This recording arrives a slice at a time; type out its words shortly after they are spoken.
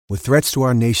With threats to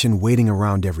our nation waiting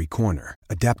around every corner,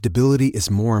 adaptability is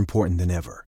more important than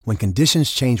ever. When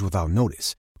conditions change without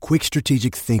notice, quick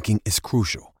strategic thinking is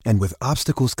crucial. And with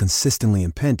obstacles consistently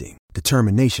impending,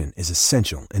 determination is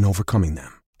essential in overcoming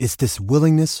them. It's this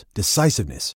willingness,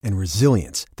 decisiveness, and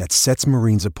resilience that sets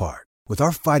Marines apart. With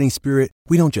our fighting spirit,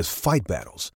 we don't just fight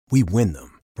battles, we win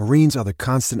them. Marines are the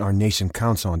constant our nation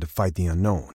counts on to fight the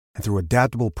unknown. And through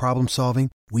adaptable problem solving,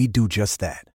 we do just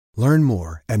that. Learn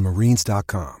more at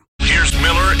marines.com. Here's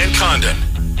Miller and Condon.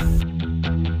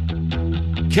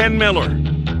 Ken Miller.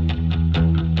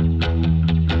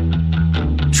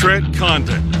 Trent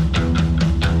Condon.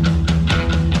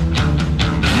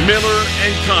 Miller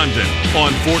and Condon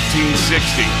on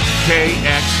 1460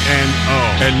 KXNO.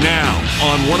 And now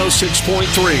on 106.3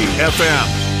 FM.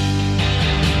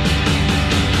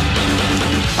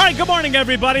 Hi, good morning,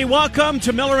 everybody. Welcome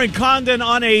to Miller and Condon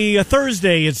on a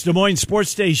Thursday. It's Des Moines Sports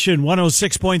Station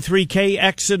 106.3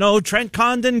 KXNO. Trent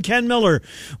Condon, Ken Miller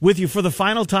with you for the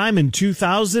final time in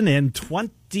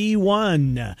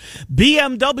 2021.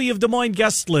 BMW of Des Moines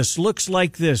guest list looks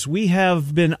like this. We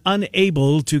have been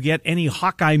unable to get any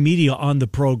Hawkeye media on the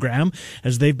program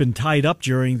as they've been tied up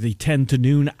during the 10 to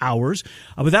noon hours.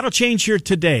 But that'll change here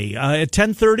today. At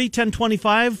 10:30,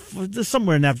 10:25,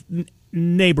 somewhere in that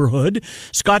neighborhood,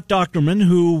 Scott Dochterman,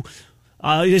 who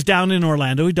is down in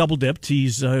Orlando. He double dipped.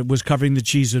 He's was covering the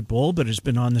Cheez-It Bowl, but has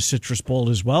been on the Citrus Bowl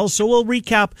as well. So we'll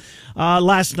recap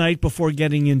last night before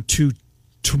getting into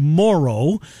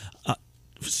tomorrow,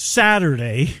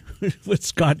 Saturday, with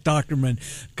Scott Dochterman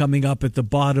coming up at the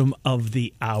bottom of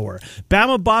the hour.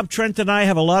 Bama Bob, Trent, and I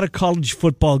have a lot of college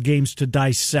football games to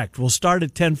dissect. We'll start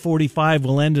at 10:45.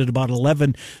 We'll end at about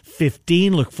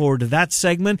 11:15. Look forward to that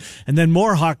segment. And then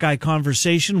more Hawkeye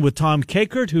conversation with Tom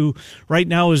Kakert, who right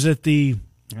now is at the,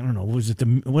 I don't know, what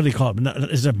do they call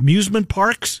it? Is it amusement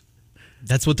parks?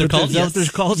 That's what they're called. Is that what they're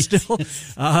called still?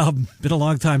 Been a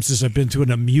long time since I've been to an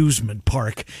amusement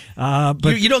park.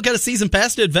 But you don't got a season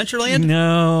pass to Adventureland?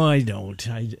 No, I don't.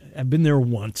 I've been there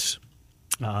once.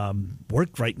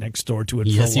 Worked right next door to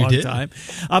it for a long time.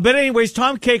 But anyways,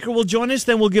 Tom Kakert will join us.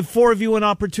 Then we'll give four of you an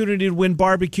opportunity to win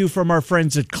barbecue from our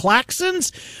friends at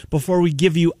Claxons. Before we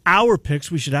give you our picks,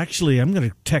 we should actually, I'm going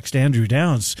to text Andrew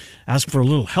Downs, ask for a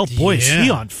little help. Boy, is he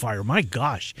on fire. My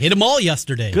gosh. Hit them all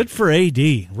yesterday. Good for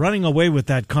AD. Running away with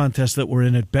that contest that we're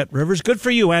in at Bet Rivers. Good for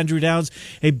you, Andrew Downs.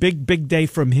 A big, big day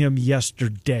from him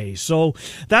yesterday. So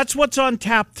that's what's on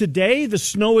tap today. The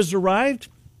snow has arrived.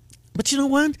 But you know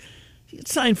what?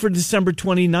 It's signed for December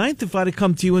 29th. If I'd have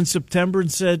come to you in September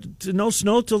and said, no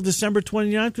snow till December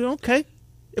 29th, okay.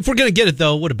 If we're going to get it,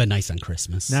 though, it would have been nice on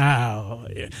Christmas. No.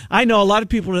 I know a lot of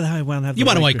people that I want to have. You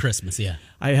want a white Christmas, yeah.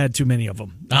 I had too many of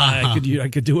them. I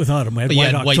could do without them. I had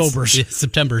white Octobers.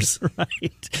 Septembers.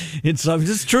 Right.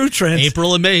 It's true, Trent.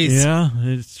 April and May. Yeah,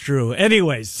 it's true.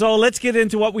 Anyways, so let's get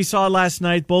into what we saw last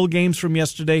night. Bowl games from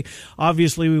yesterday.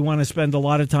 Obviously, we want to spend a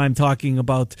lot of time talking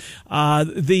about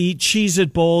the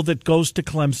Cheez-It Bowl that goes to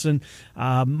Clemson.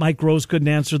 Mike Rose couldn't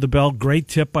answer the bell. Great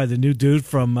tip by the new dude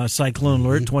from Cyclone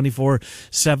Alert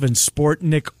 24/7 Sport,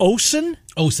 Nick Osen.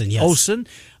 Osen, yes. Osen,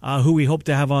 who we hope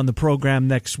to have on the program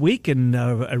next week, and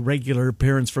a regular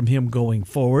appearance from him going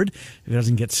forward. If he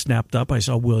doesn't get snapped up, I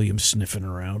saw William sniffing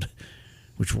around,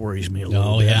 which worries me a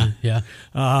little bit. Yeah.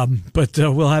 But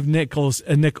we'll have Nick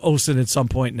Osen at some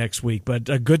point next week. But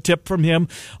a good tip from him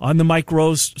on the Mike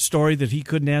Rose story that he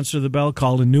couldn't answer the bell.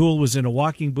 Colin Newell was in a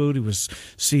walking boot. He was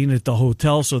seen at the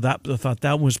hotel, so I thought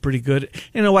that was pretty good.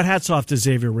 You know what? Hats off to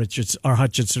Xavier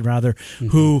Hutchinson,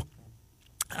 who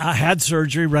had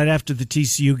surgery right after the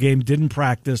TCU game, didn't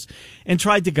practice, and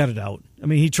tried to gut it out. I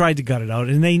mean, he tried to gut it out,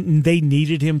 and they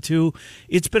needed him to.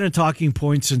 It's been a talking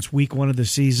point since week one of the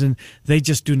season. They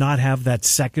just do not have that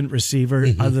second receiver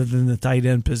other than the tight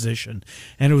end position.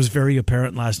 And it was very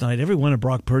apparent last night. Every one of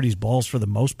Brock Purdy's balls, for the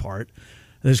most part,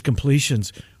 those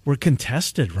completions were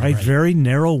contested, right? Very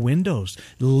narrow windows,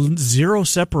 zero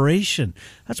separation.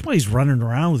 That's why he's running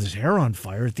around with his hair on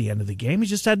fire at the end of the game. He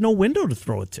just had no window to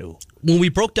throw it to. When we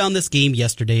broke down this game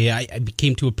yesterday, I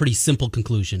came to a pretty simple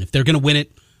conclusion. If they're going to win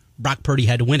it, Brock Purdy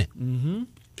had to win it. And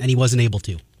he wasn't able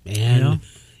to. And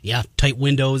tight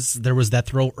windows. There was that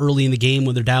throw early in the game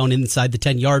when they're down inside the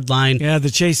 10-yard line. Yeah,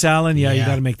 the Chase Allen. You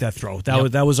got to make that throw.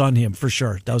 That was on him for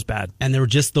sure. That was bad. And there were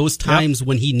just those times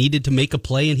when he needed to make a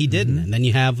play and he didn't. And then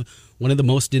you have one of the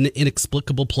most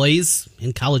inexplicable plays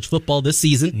in college football this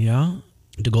season. Yeah,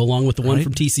 to go along with the one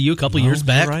from TCU a couple years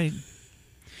back. Right.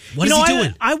 What is he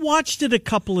doing? I watched it a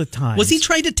couple of times. Was he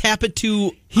trying to tap it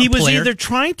to He a was player? either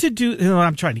trying to do...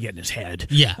 I'm trying to get in his head.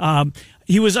 Yeah.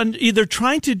 He was either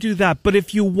trying to do that, but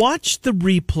if you watch the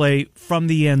replay from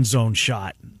the end zone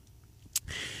shot,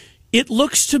 It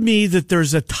looks to me that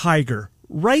there's a tiger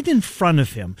right in front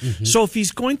of him. So if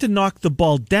he's going to knock the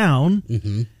ball down,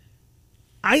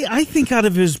 I think out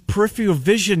of his peripheral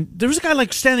vision, there's a guy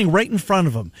like standing right in front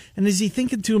of him. And is he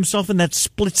thinking to himself in that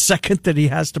split second that he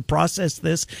has to process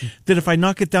this, that if I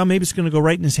knock it down, maybe it's going to go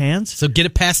right in his hands? So get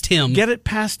it past him. Get it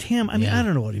past him. I mean, I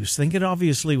don't know what he was thinking.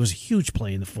 Obviously, it was a huge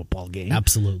play in the football game.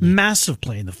 Absolutely. Massive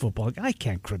play in the football game. I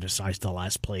can't criticize the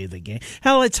last play of the game.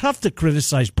 Hell, it's tough to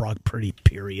criticize Brock Purdy,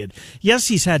 period. Yes,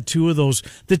 he's had two of those.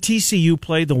 The TCU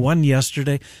play, the one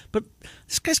yesterday, but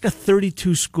this guy's got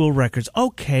 32 school records.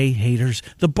 Okay, haters.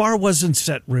 The bar wasn't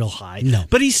set real high. No.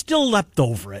 But he still leapt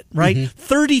over it, right?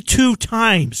 32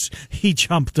 times he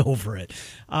jumped over it.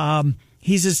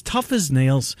 He's as tough as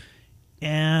nails,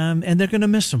 and they're going to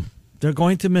miss him. They're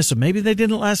going to miss him. Maybe they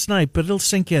didn't last night, but it'll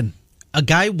sink in. A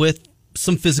guy with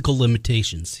some physical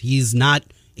limitations. He's not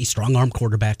a strong-arm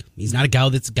quarterback. He's not a guy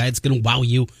that's going to wow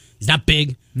you. He's not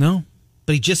big. No.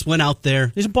 But he just went out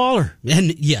there. He's a baller.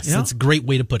 And yes, that's a great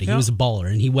way to put it. He was a baller,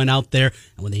 and he went out there,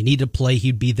 and when they needed to play,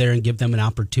 he'd be there and give them an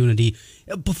opportunity.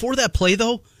 Before that play,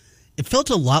 though, it felt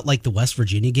a lot like the West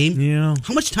Virginia game. Yeah.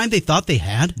 How much time they thought they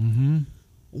had?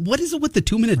 What is it with the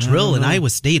 2-minute drill in Iowa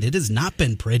State? It has not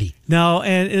been pretty. No,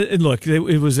 and look, it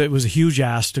was a huge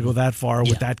ask to go that far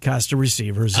with that cast of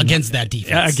receivers against that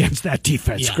defense. Against that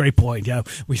defense, great point. Yeah,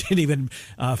 we didn't even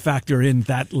factor in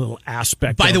that little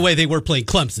aspect. By the way, they were playing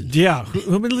Clemson. Yeah,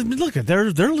 I mean, look,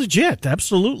 they're legit,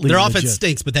 absolutely. Their legit. offense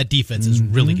stinks, but that defense is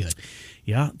really good.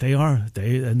 Yeah, they are.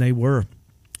 They were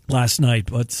last night.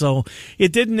 But so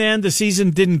it didn't end. The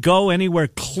season didn't go anywhere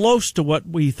close to what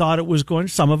we thought it was going.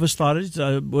 Some of us thought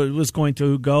it was going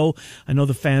to go. I know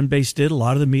the fan base did. A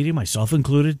lot of the media, myself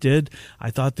included, did.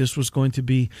 I thought this was going to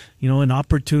be, an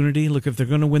opportunity. Look, if they're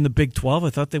going to win the Big 12, I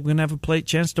thought they were going to have a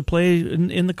chance to play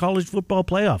in the college football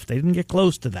playoff. They didn't get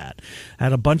close to that.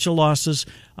 Had a bunch of losses.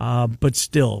 But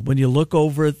still, when you look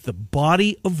over the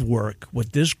body of work,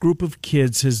 what this group of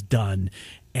kids has done,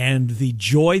 and the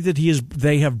joy that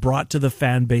they have brought to the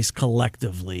fan base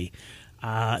collectively,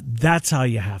 that's how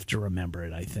you have to remember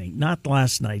it, I think. Not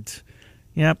last night.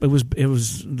 Yep, it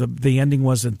was the ending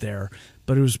wasn't there,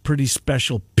 but it was a pretty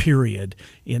special period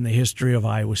in the history of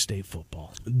Iowa State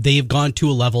football. They've gone to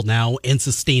a level now and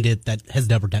sustained it that has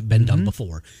never been done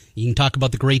before. You can talk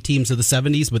about the great teams of the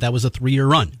 70s, but that was a 3-year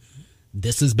run.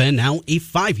 This has been now a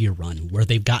 5-year run where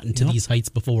they've gotten to these heights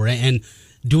before and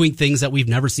doing things that we've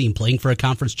never seen, playing for a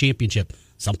conference championship,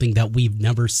 something that we've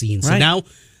never seen. Right. So now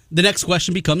the next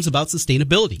question becomes about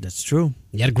sustainability. That's true.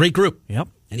 You had a great group. Yep.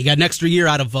 And you got an extra year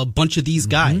out of a bunch of these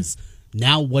guys.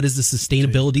 Now, what is the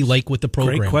sustainability like with the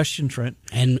program? Great question, Trent.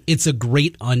 And it's a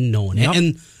great unknown. Yep.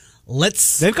 And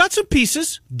they've got some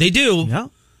pieces. They do. Yeah.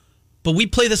 But we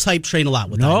play this hype train a lot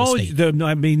with Iowa State.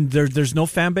 There's no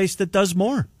fan base that does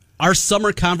more. Our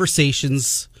summer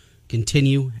conversations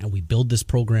continue, and we build this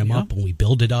program up, and we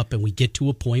build it up, and we get to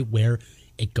a point where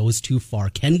it goes too far.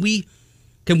 Can we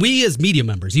as media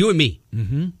members, you and me,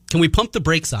 can we pump the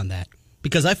brakes on that?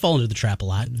 Because I fall into the trap a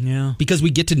lot. Yeah. Because we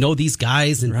get to know these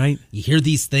guys, and you hear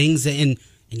these things, and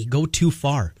you go too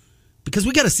far. Because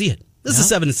we got to see it. This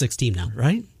is a 7-6 team now.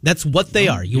 Right. That's what they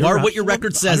are. You are what your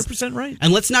record says. 100% right.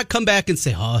 And let's not come back and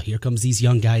say, here comes these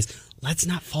young guys. Let's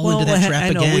not fall into that trap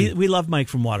again. We love Mike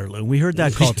from Waterloo. We heard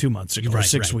that call 2 months ago, or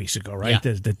 6 weeks ago, right?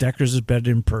 Yeah. That Deckers is better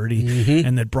than Purdy,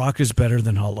 and that Brock is better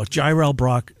than Hull. Look, Jairell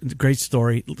Brock, great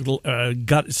story.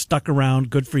 Got stuck around.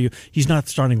 Good for you. He's not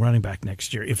starting running back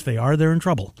next year. If they are, they're in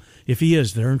trouble. If he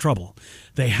is, they're in trouble.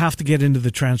 They have to get into the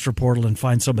transfer portal and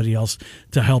find somebody else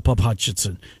to help up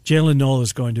Hutchinson. Jalen Noel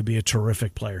is going to be a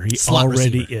terrific player. He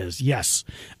already is. Yes,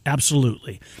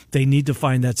 absolutely. They need to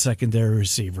find that secondary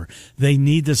receiver. They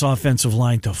need this offensive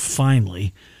line to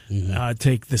finally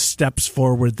take the steps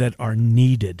forward that are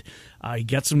needed. You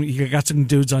got some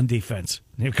dudes on defense.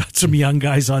 You've got some young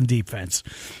guys on defense.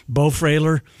 Bo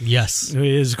Frailer,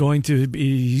 is going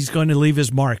to leave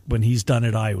his mark when he's done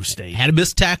at Iowa State. Had a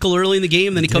missed tackle early in the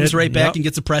game, then he comes right back and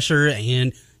gets the pressure,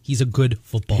 and he's a good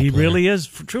football player. He really is.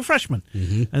 True freshman.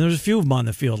 And there's a few of them on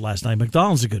the field last night.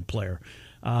 McDonald's a good player.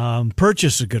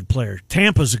 Purchase a good player.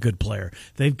 Tampa's a good player.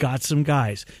 They've got some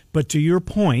guys. But to your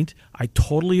point, I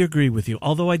totally agree with you.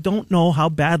 Although I don't know how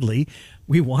badly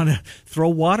we want to throw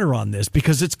water on this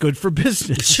because it's good for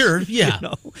business. Sure, yeah.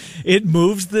 It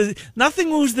moves nothing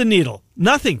moves the needle.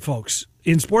 Nothing, folks.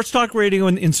 In sports talk radio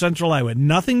in Central Iowa,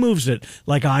 nothing moves it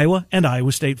like Iowa and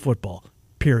Iowa State football.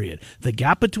 Period. The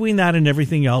gap between that and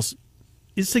everything else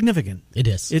is significant. It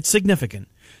is. It's significant.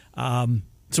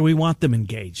 So we want them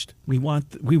engaged. We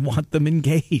want them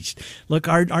engaged. Look,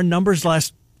 our numbers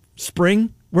last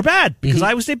spring we're bad because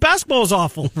Iowa State basketball is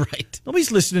awful. Right.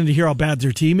 Nobody's listening to hear how bad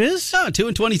their team is. Oh,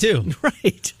 2-22.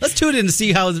 Right. Let's tune in to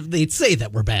see how they'd say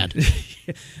that we're bad.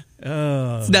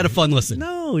 It's not a fun listen.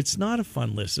 No, it's not a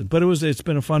fun listen. But it's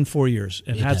been a fun 4 years,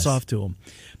 and hats has. off to them.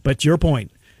 But your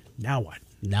point, now what?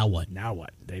 Now what? Now what?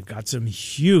 They've got some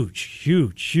huge,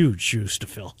 huge, huge shoes to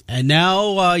fill. And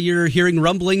now you're hearing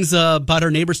rumblings about our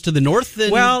neighbors to the north.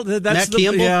 And Well, that's Matt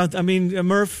Campbell. Yeah, I mean,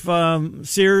 Murph,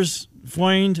 Sears,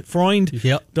 Freund.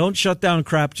 Yep. Don't shut down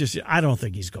crap. I don't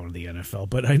think he's going to the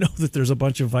NFL, but I know that there's a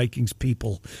bunch of Vikings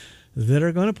people that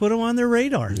are going to put him on their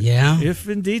radar. Yeah. If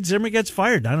indeed Zimmer gets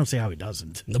fired, I don't see how he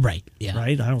doesn't. Right. Yeah.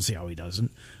 Right. I don't see how he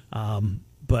doesn't.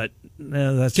 But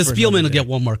that's because Spielman will get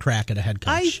one more crack at a head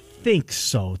coach. I think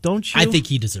so. Don't you? I think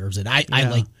he deserves it. I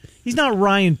like. He's not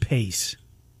Ryan Pace.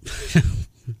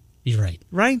 You're right.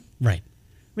 Right. Right.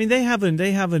 I mean, they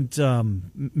haven't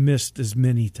missed as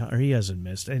many times. Or he hasn't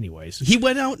missed, anyways. He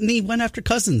went out and he went after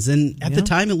Cousins, and at the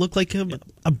time, it looked like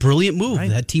a brilliant move. Right.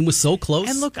 That team was so close.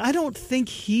 And look, I don't think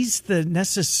he's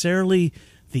necessarily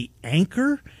the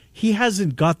anchor. He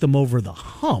hasn't got them over the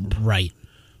hump, right?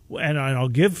 And I'll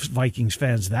give Vikings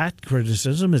fans that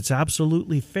criticism. It's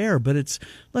absolutely fair, but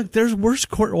there's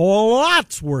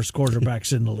lots worse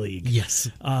quarterbacks in the league. Yes,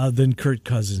 than Kirk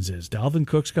Cousins is. Dalvin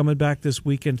Cook's coming back this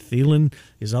weekend. Thielen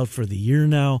is out for the year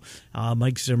now.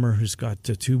 Mike Zimmer has got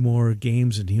 2 more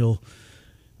games, and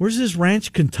where's his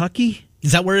ranch? Kentucky?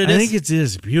 Is that where it is? I think it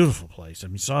is. A beautiful place. I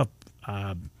mean, saw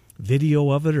video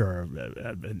of it or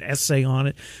an essay on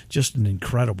it. Just an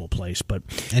incredible place.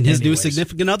 And his new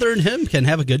significant other and him can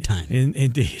have a good time.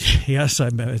 Indeed. Yes, I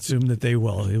assume that they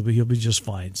will. He'll be just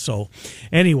fine. So,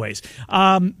 anyways,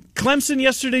 Clemson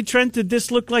yesterday, Trent, did this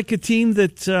look like a team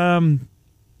that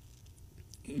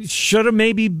should have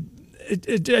maybe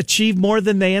achieved more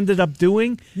than they ended up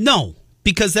doing? No,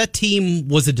 because that team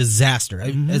was a disaster.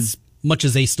 As much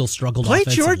as they still struggled Played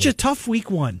offensively. Georgia tough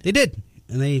week 1. They did.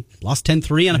 And they lost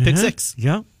 10-3 on a pick six.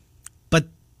 Yeah. But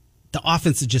the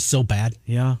offense is just so bad.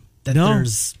 Yeah.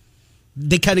 That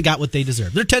they kind of got what they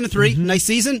deserve. They're 10-3. Nice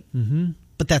season.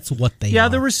 But that's what they are. Yeah,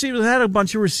 the receivers had a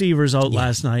bunch of receivers out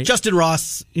last night. Justin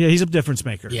Ross. Yeah, he's a difference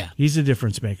maker. Yeah. He's a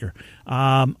difference maker.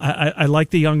 I like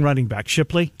the young running back,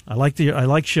 Shipley. I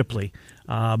like Shipley.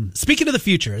 Speaking of the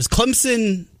future, is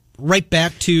Clemson right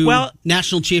back to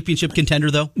national championship contender,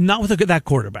 though? Not with that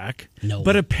quarterback. No.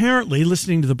 But apparently,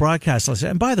 listening to the broadcast last night,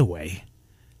 and by the way,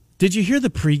 did you hear the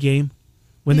pregame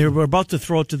when they were about to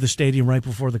throw it to the stadium right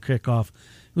before the kickoff?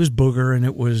 It was Booger, and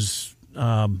it was,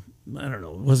 I don't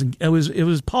know, it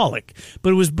was Pollock,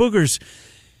 but it was Booger's.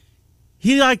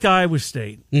 He liked Iowa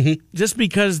State just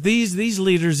because these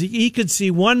leaders, he could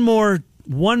see one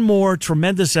more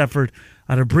tremendous effort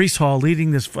out of Breece Hall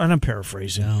leading this, and I'm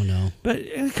paraphrasing. No. But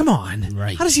come on.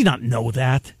 Right. How does he not know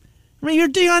that? I mean,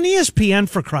 you're on ESPN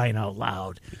for crying out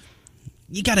loud.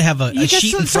 You got to have a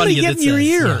sheet in front of you that says, your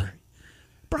ear.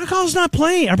 Brock Hall's not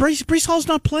playing. Breece Hall's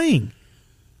not playing.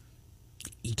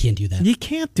 You can't do that. You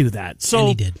can't do that. So, and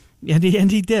he did.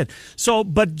 And he did. So,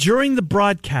 but during the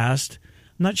broadcast,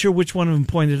 I'm not sure which one of them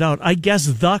pointed out, I guess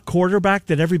the quarterback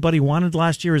that everybody wanted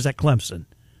last year is at Clemson.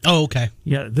 Oh, okay.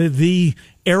 Yeah, the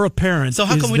heir apparent. So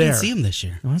how come we there. didn't see him this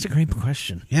year? Well, that's a great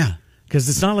question. Yeah, because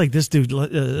it's not like this dude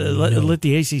lit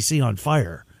the ACC on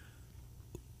fire.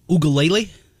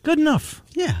 Ugalele? Good enough.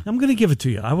 Yeah, I'm going to give it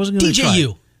to you. I wasn't going to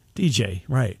DJU. DJ,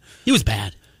 right? He was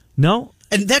bad. No,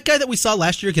 and that guy that we saw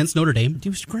last year against Notre Dame, he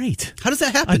was great. How does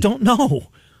that happen? I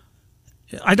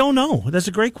don't know. That's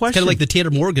a great question. Kind of like the Tanner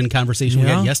Morgan conversation we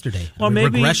had yesterday. Well,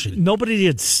 maybe regression. Nobody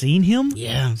had seen him.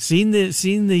 Yeah, seen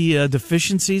the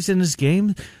deficiencies in his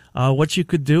game. What you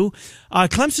could do.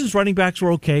 Clemson's running backs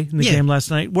were okay in the game last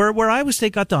night. Where Iowa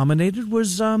State got dominated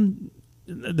was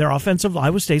their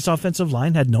Iowa State's offensive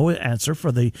line had no answer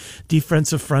for the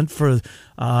defensive front for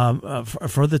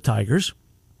the Tigers.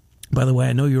 By the way,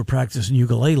 I know you were practicing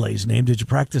Ugalele's name. Did you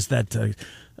practice that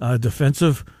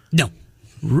defensive? No.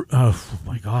 Oh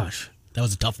my gosh, that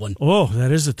was a tough one. Oh,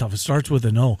 that is a tough. It starts with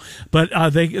an O, but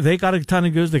they got a ton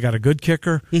of goods. They got a good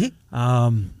kicker.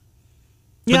 Mm-hmm.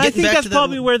 Yeah, I think that's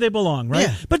probably where they belong, right?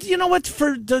 Yeah. But you know what?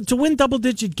 To win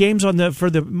double-digit games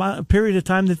for the period of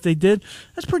time that they did,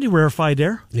 that's pretty rarefied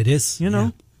air. It is. You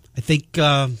know, I think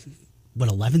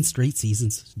 11 straight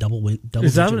seasons double is that?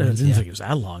 Digit I didn't wins. think it was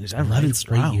that long. Is that 11 right?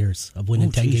 straight years of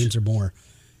winning 10 games or more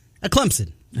at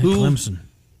Clemson. Clemson.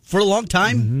 For a long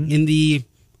time in the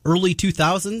early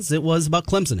 2000s, it was about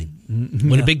Clemsoning.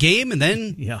 Win a big game and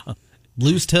then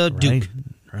lose to Duke.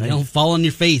 Right. Fall on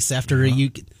your face after you.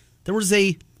 There was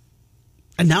a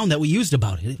that we used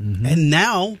about it. And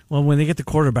now... Well, when they get the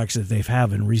quarterbacks that they've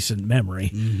had in recent memory,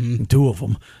 two of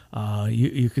them,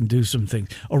 you can do some things.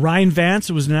 Orion Vance,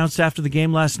 it was announced after the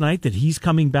game last night that he's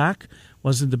coming back.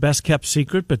 Wasn't the best kept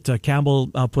secret, but Campbell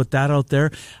put that out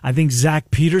there. I think Zach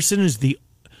Peterson is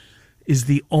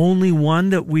the only one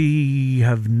that we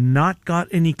have not got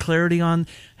any clarity on.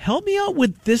 Help me out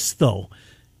with this, though.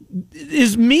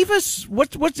 Is Mevis,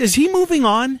 is he moving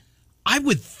on? I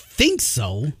would think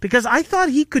so. Because I thought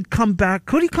he could come back.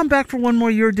 Could he come back for one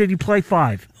more year? Did he play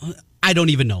 5? I don't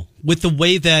even know. With the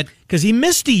way that... Because he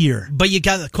missed a year. But you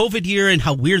got the COVID year and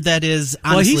how weird that is.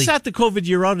 Honestly, well, he sat the COVID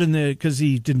year out because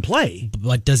he didn't play.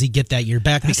 But does he get that year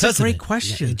back? That's because a great of it?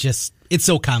 question. It's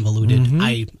so convoluted.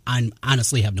 I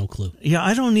honestly have no clue. Yeah,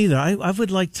 I don't either. I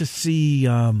would like to see...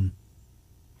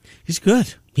 he's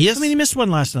good. He is. I mean, he missed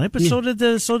one last night, but so did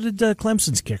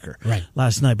Clemson's kicker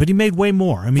last night. But he made way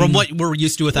more. I mean, from what we're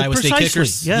used to with Iowa State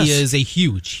kickers, yes. He is a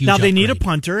huge now they upgrade. need a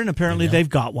punter, and apparently they've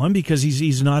got one because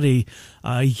he's not he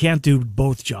can't do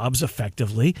both jobs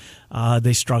effectively.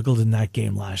 They struggled in that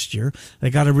game last year. They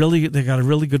got a really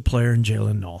good player in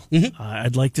Jalen Knoll.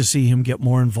 I'd like to see him get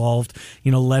more involved.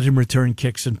 Let him return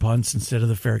kicks and punts instead of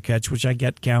the fair catch, which I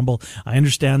get. Campbell, I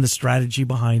understand the strategy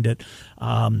behind it,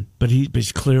 but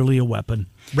he's clearly a weapon.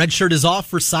 Red shirt is off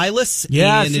for Silas.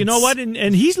 Yes, you know what?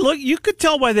 And he's you could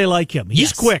tell why they like him.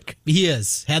 He's quick. He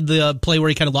is. Had the play where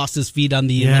he kind of lost his feet on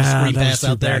the screen pass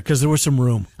out there. Because there was some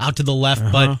room. Out to the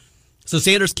left. But so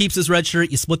Sanders keeps his red shirt.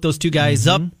 You split those two guys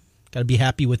up. Got to be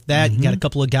happy with that. You got a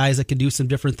couple of guys that can do some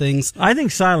different things. I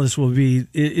think Silas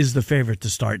is the favorite to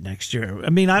start next year. I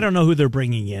mean, I don't know who they're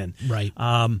bringing in. Right.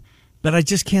 But I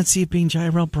just can't see it being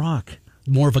Jairell Brock.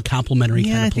 More of a complimentary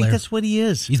kind of player. Yeah, I think that's what he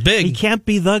is. He's big. He can't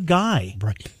be the guy.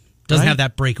 Right. Doesn't have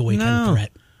that breakaway kind of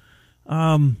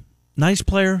threat. Nice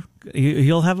player.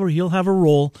 He'll have a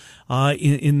role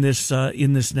in this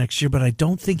next year, but I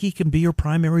don't think he can be your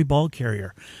primary ball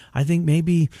carrier. I think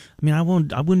maybe. I mean, I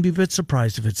wouldn't be a bit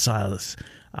surprised if it's Silas.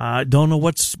 Don't know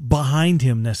what's behind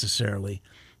him necessarily.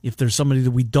 If there's somebody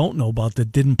that we don't know about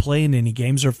that didn't play in any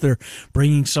games, or if they're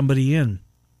bringing somebody in.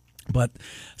 But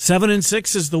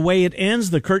 7-6 is the way it ends.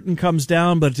 The curtain comes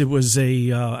down, but it was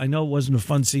I know it wasn't a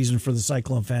fun season for the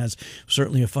Cyclone fans.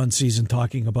 Certainly a fun season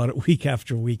talking about it week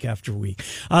after week after week.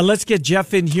 Let's get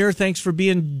Jeff in here. Thanks for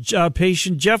being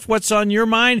patient. Jeff, what's on your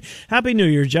mind? Happy New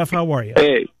Year, Jeff. How are you?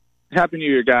 Hey, Happy New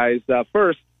Year, guys.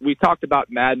 First, we talked about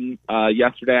Madden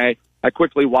yesterday. I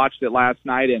quickly watched it last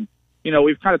night, and,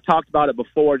 we've kind of talked about it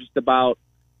before, just about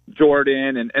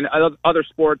Jordan and other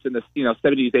sports in the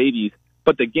 70s, 80s.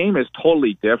 But the game is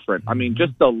totally different. I mean,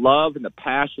 just the love and the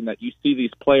passion that you see these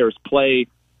players play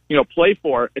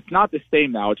for, it's not the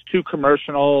same now. It's too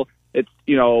commercial. It's,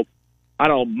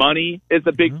 money is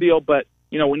a big deal. But,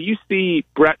 when you see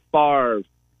Brett Favre,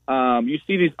 you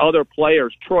see these other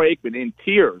players, Troy Aikman, in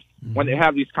tears when they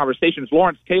have these conversations.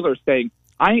 Lawrence Taylor saying,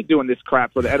 I ain't doing this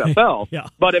crap for the NFL.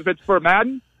 But if it's for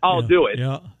Madden, I'll do it.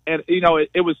 Yeah. And,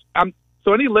 it was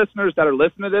so any listeners that are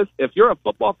listening to this, if you're a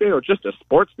football fan or just a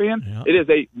sports fan, it is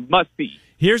a must-see.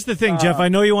 Here's the thing, Jeff. I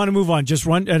know you want to move on. Just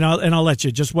one, and I'll let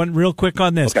you. Just one real quick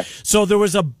on this. Okay. So there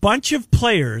was a bunch of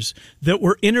players that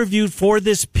were interviewed for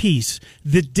this piece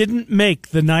that didn't make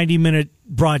the 90-minute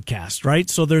broadcast, right?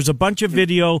 So there's a bunch of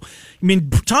video. I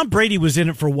mean, Tom Brady was in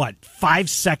it for 5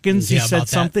 seconds? He said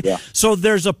something. Yeah. So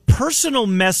there's a personal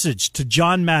message to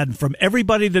John Madden from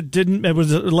everybody that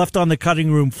was left on the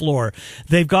cutting room floor.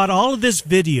 They've got all of this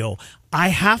video. I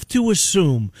have to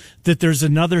assume that there's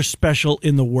another special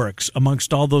in the works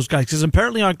amongst all those guys, because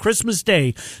apparently on Christmas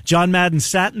Day, John Madden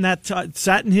sat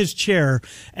in his chair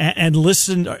and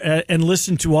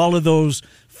listened to all of those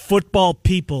football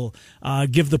people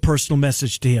give the personal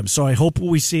message to him. So I hope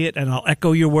we see it, and I'll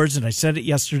echo your words, and I said it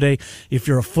yesterday. If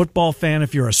you're a football fan,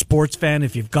 if you're a sports fan,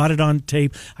 if you've got it on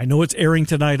tape, I know it's airing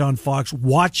tonight on Fox,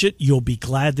 watch it. You'll be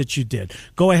glad that you did.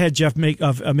 Go ahead, Jeff, make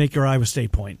your Iowa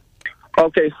State point.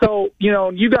 Okay, so,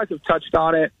 you guys have touched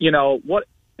on it.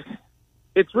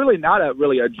 It's really not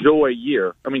a joy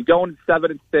year. I mean, going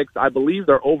 7-6, I believe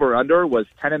their over-under was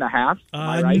 10.5.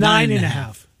 Right?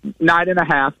 9.5.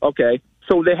 9.5, okay.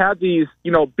 So they had these,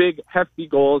 big, hefty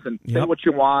goals, and say what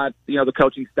you want. The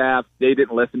coaching staff, they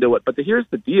didn't listen to it. But here's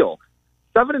the deal.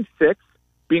 7-6,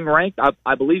 being ranked,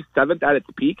 I believe, 7th at its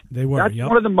peak. They were, That's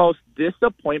one of the most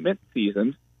disappointment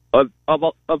seasons of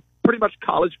pretty much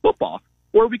college football,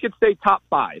 or we could say top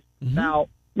 5. Mm-hmm. Now,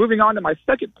 moving on to my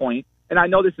second point, and I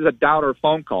know this is a downer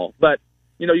phone call, but,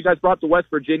 you guys brought the West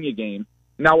Virginia game.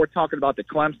 Now we're talking about the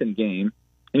Clemson game,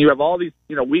 and you have all these,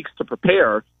 weeks to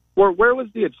prepare. Where was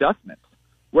the adjustment?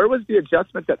 Where was the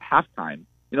adjustment at halftime?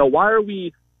 Why are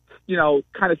we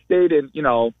kind of stayed in,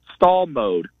 stall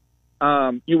mode.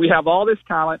 We have all this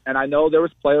talent, and I know there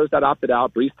was players that opted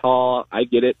out. Breece Hall, I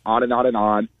get it, on and on and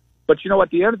on. But, at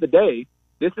the end of the day,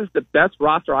 this is the best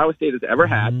roster Iowa State has ever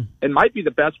had, and might be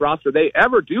the best roster they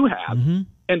ever do have.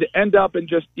 And to end up in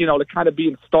just, to kind of be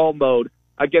in stall mode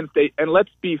against and let's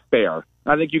be fair,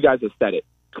 I think you guys have said it,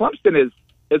 Clemson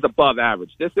is above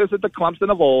average. This isn't the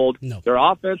Clemson of old. No. Their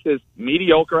offense is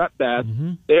mediocre at best.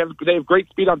 They have great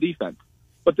speed on defense.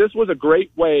 But this was a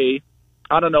great way,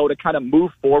 I don't know, to kind of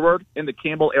move forward in the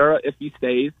Campbell era if he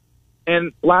stays.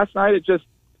 And last night, it just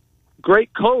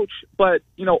great coach, but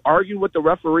arguing with the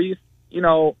referees.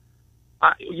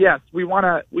 Yes, we want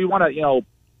to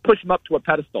push him up to a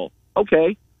pedestal.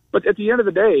 Okay, but at the end of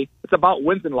the day, it's about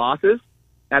wins and losses.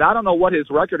 And I don't know what his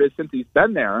record is since he's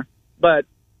been there, but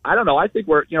I don't know. I think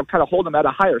we're kind of holding him at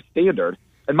a higher standard,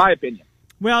 in my opinion.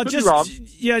 Well,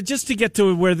 just to get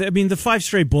to where the 5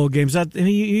 straight bowl games.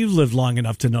 You've lived long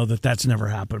enough to know that that's never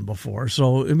happened before.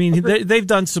 So they've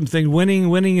done some things,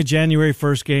 winning a January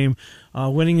 1st game,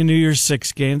 winning a New Year's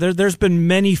 6th game. There's been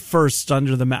many firsts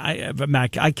under the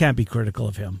Mac. I can't be critical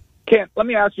of him. Kent, let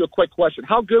me ask you a quick question.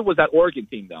 How good was that Oregon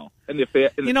team though?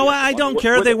 I don't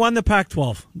care. They won the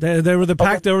Pac-12. They were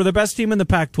the They were the best team in the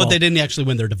Pac-12. But they didn't actually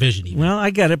win their division even. Well,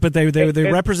 I get it, but they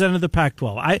represented the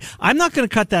Pac-12. I'm not going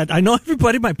to cut that. I know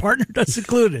everybody, my partner does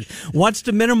included, wants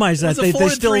to minimize that. They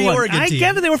still won. Oregon team. I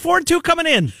get it. They were 4-2 coming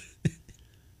in.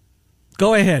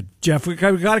 Go ahead, Jeff. We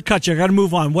got to cut you. I got to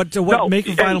move on. Make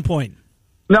a final point.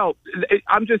 No,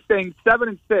 I'm just saying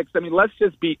 7-6. Let's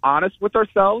just be honest with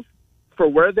ourselves. For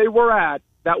where they were at,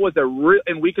 that was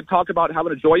and we could talk about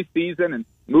having a joy season and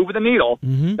moving the needle.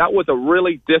 That was a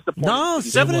really disappointing. No,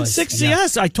 7-6.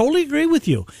 Yes, I totally agree with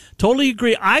you. Totally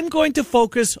agree. I'm going to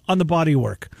focus on the body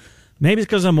work. Maybe it's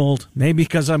because I'm old. Maybe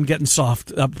because I'm getting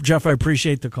soft. Jeff, I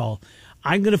appreciate the call.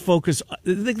 I'm going to focus.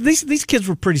 These kids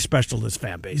were pretty special, this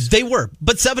fan base. They were,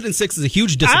 but 7-6 is a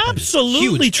huge disappointment.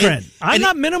 Absolutely, huge. Trent. I'm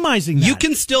not minimizing that. You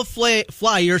can still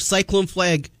fly your Cyclone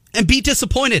flag and be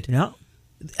disappointed. Yeah.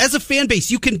 As a fan base,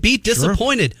 you can be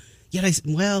disappointed. Sure. Yet,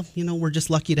 we're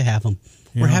just lucky to have them.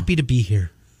 Yeah. We're happy to be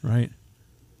here. Right.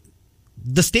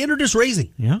 The standard is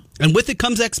raising. Yeah. And with it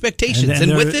comes expectations.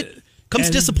 And with it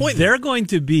comes disappointment. They're going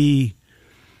to be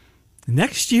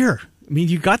next year.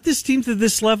 You got this team to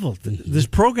this level, this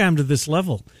program to this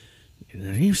level.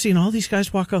 You've seen all these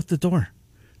guys walk out the door.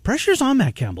 Pressure's on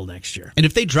Matt Campbell next year. And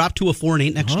if they drop to a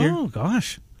 4-8 next year, oh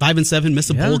gosh, 5-7, miss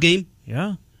a bowl game,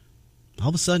 yeah. All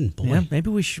of a sudden, boy. Yeah,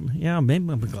 maybe we should. Yeah, maybe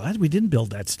I'm glad we didn't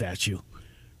build that statue,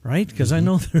 right? Because I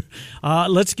know.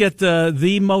 Let's get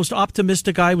the most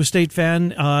optimistic Iowa State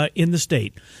fan in the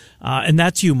state, and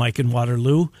that's you, Mike in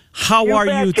Waterloo. How are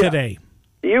you today?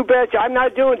 You betcha. I'm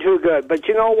not doing too good, but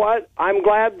you know what? I'm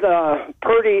glad the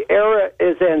Purdy era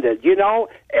is ended.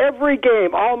 Every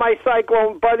game, all my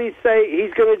Cyclone buddies say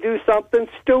he's going to do something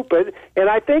stupid, and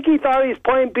I think he thought he was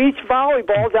playing beach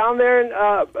volleyball down there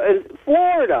in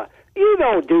Florida. You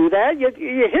don't do that.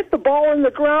 You hit the ball in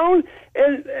the ground,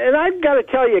 and I've got to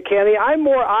tell you, Kenny, I'm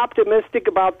more optimistic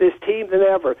about this team than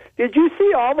ever. Did you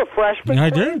see all the freshmen? I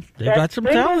did. They got some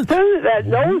talent. That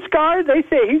nose guard, they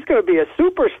say he's going to be a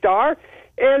superstar,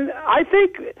 and I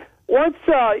think once,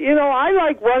 I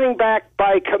like running back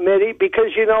by committee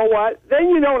because you know what? Then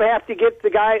you don't have to get the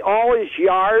guy all his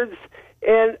yards,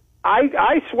 and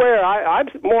I swear I'm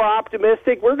more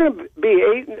optimistic. We're going to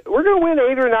We're going to win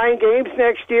 8 or 9 games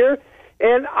next year,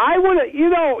 and I want to.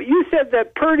 You said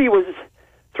that Purdy was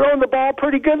throwing the ball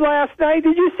pretty good last night.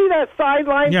 Did you see that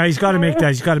sideline? Yeah, he's got to make that.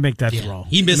 He's got to make that throw.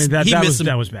 He missed.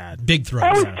 That was bad. Big throw.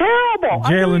 That was terrible.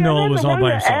 Jalen Noel was all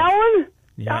by himself. Allen.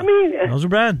 Yeah. Those are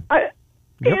bad. And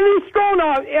he's thrown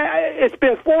off. It's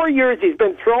been 4 years. He's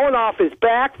been throwing off his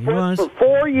back foot for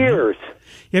 4 years.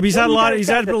 Yeah, but he's had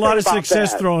a lot of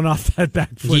success throwing off that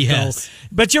back foot. Yes.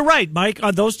 But you're right, Mike.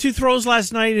 Those 2 throws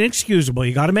last night, inexcusable.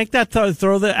 You got to make that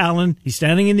throw to Allen. He's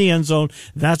standing in the end zone.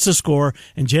 That's the score.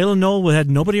 And Jalen Noel had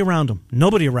nobody around him. And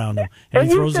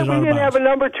he throws it out of bounds. We didn't have a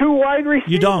number 2 wide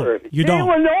receiver. You don't.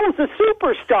 Jalen Noel's a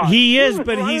superstar. He is,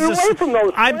 but he's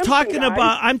I'm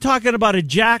talking about a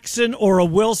Jackson or a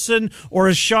Wilson or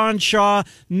a Sean Shaw.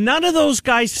 None of those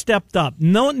guys stepped up.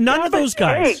 None of those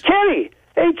guys.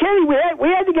 Hey, Kenny, we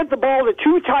had to get the ball to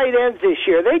 2 tight ends this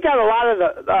year. They got a lot of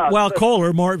the...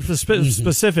 Kohler more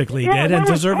specifically did, and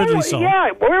deservedly so.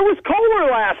 Yeah, where was Kohler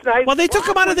last night? Well, they took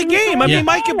him out of the game.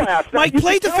 Mike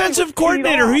play defensive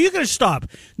coordinator. Who are you going to stop?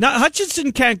 Now,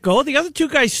 Hutchinson can't go. The other 2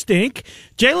 guys stink.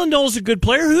 Jalen Noel's a good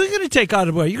player. Who are you going to take out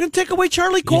of it? You're going to take away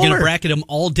Charlie Kohler. You're going to bracket him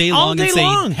all day long and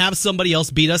say, have somebody else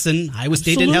beat us, and Iowa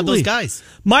State didn't have those guys.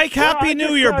 Mike, Happy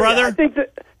New Year, brother. I think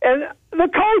that... And The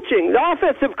coaching, the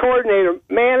offensive coordinator,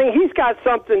 Manning, he's got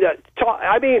something to talk.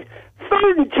 I mean,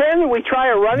 3rd and 10, we try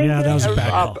a running. Yeah, that was a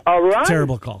bad call. A run?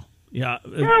 Terrible call. Yeah,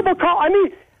 terrible call. I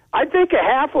mean, I think a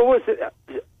half of it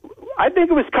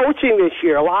was coaching this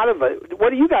year. A lot of it. What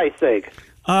do you guys think?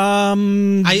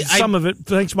 Some of it.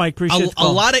 Thanks, Mike. Appreciate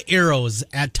a lot of arrows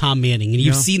at Tom Manning, and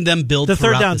you've seen them build the third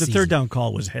throughout down. the The season. third down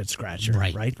call was a head scratcher.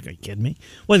 Right. Are you kidding me?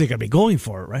 Well, they're going to be going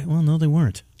for it, right? Well, no, they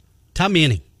weren't. Tom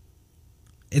Manning.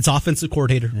 It's offensive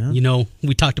coordinator. Yeah. You know,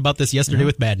 we talked about this yesterday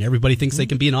with Madden. Everybody thinks they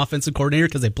can be an offensive coordinator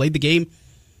because they played the game.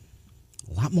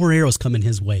 A lot more arrows coming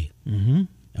his way. Mm-hmm.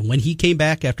 And when he came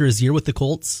back after his year with the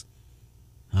Colts,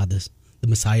 the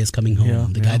Messiah is coming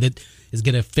home. The guy that is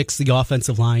going to fix the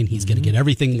offensive line. He's going to get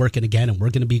everything working again, and we're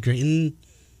going to be great. And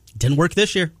it didn't work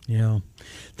this year. Yeah.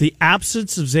 The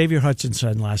absence of Xavier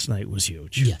Hutchinson last night was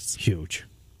huge. Yes. Huge.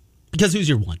 Because who's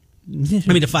your one?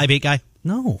 I mean, a 5'8" guy?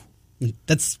 No.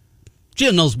 That's...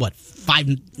 Jim knows what,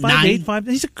 5'9"? 5'8",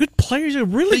 He's a good player. He's a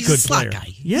really He's good a slot player. guy.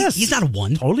 Yes. He's not a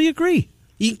one. Totally agree.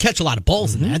 He can catch a lot of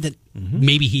balls in that.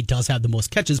 Maybe he does have the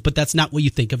most catches, but that's not what you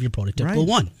think of your prototypical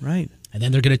one. Right. And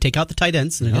then they're going to take out the tight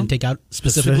ends, and they're going to take out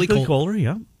specifically Kohler,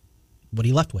 yeah. What are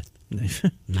you left with?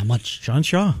 Not much. Sean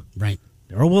Shaw. Right.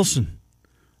 Darrell Wilson.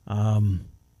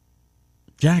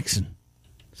 Jackson.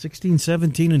 16,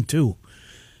 17, and 2.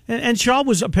 And Shaw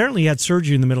was apparently had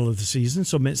surgery in the middle of the season,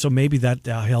 so maybe that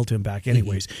held him back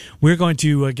anyways. We're going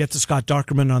to get to Scott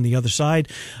Dockerman on the other side.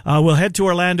 We'll head to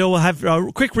Orlando. We'll have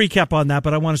a quick recap on that,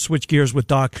 but I want to switch gears with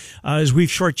Doc as we've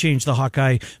shortchanged the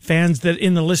Hawkeye fans that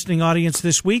in the listening audience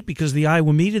this week because the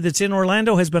Iowa media that's in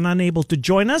Orlando has been unable to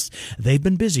join us. They've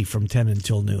been busy from 10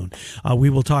 until noon. We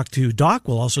will talk to Doc.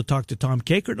 We'll also talk to Tom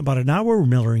Kakert in about an hour. We're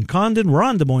Miller and Condon. We're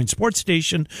on Des Moines Sports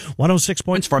Station, 106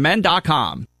 points for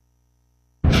men.com.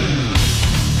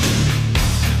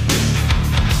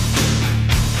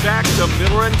 Back to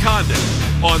Miller and Condon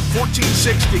on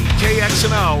 1460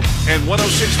 KXNO and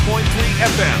 106.3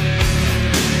 FM.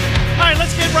 All right,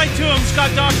 let's get right to him.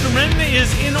 Scott Dockerman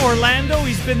is in Orlando.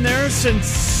 He's been there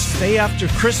since day after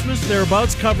Christmas,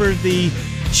 thereabouts. Covered the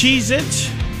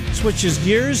Cheez-It, switches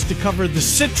gears to cover the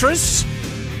Citrus.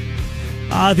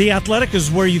 The Athletic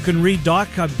is where you can read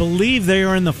Doc. I believe they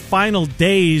are in the final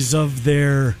days of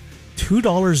their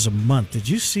 $2 a month. Did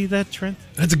you see that, Trent?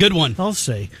 That's a good one. I'll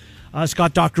say.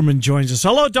 Scott Dockerman joins us.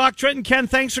 Hello, Doc. Trent and Ken,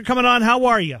 thanks for coming on. How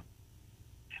are you?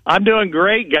 I'm doing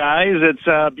great, guys. It's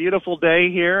a beautiful day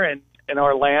here in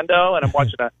Orlando, and I'm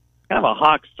watching a kind of a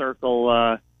Hawk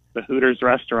Circle, the Hooters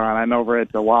restaurant. I'm over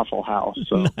at the Waffle House.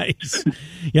 So. Nice.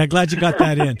 Yeah, glad you got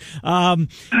that in.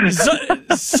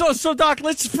 So Doc,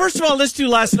 let's do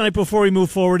last night before we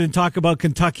move forward and talk about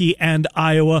Kentucky and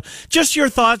Iowa. Just your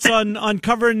thoughts on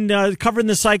covering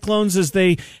the Cyclones as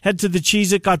they head to the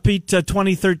Cheez-It, got beat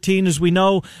 2013, as we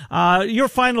know. Your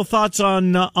final thoughts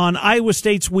on Iowa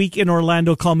State's week in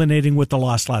Orlando, culminating with the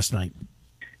loss last night.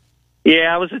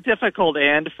 Yeah, it was a difficult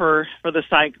end for the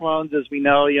Cyclones. As we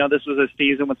know, this was a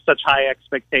season with such high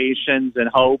expectations and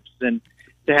hopes, and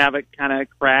to have it kind of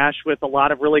crash with a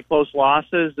lot of really close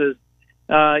losses is,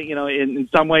 in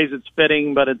some ways it's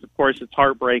fitting, but of course it's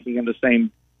heartbreaking in the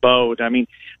same boat. I mean,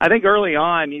 I think early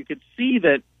on you could see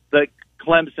that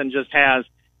Clemson just has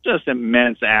just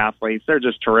immense athletes. They're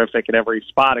just terrific at every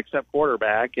spot except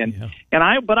quarterback.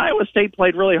 But Iowa State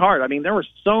played really hard. I mean, there were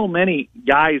so many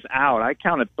guys out. I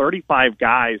counted 35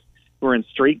 guys who were in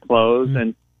street clothes,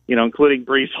 and including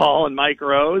Breece Hall and Mike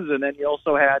Rose, and then you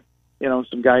also had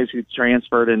some guys who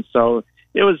transferred, and so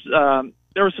it was.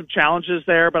 There were some challenges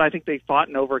there, but I think they fought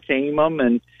and overcame them,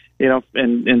 and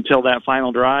until that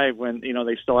final drive when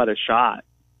they still had a shot.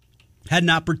 Had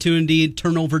an opportunity,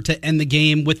 turnover to end the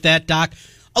game. With that, Doc,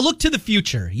 a look to the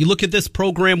future. You look at this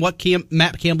program, what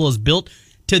Matt Campbell has built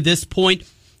to this point.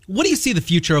 What do you see the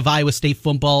future of Iowa State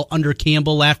football under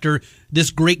Campbell after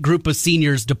this great group of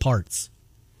seniors departs?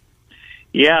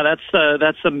 Yeah, that's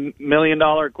a $1 million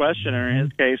question, or in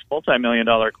his case,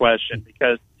 multi-million-dollar question,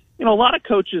 because a lot of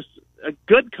coaches,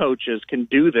 good coaches, can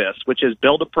do this, which is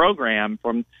build a program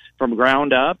from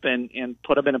ground up and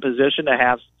put them in a position to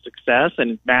have success.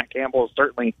 And Matt Campbell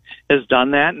certainly has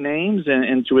done that in Ames,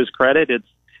 and to his credit,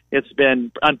 it's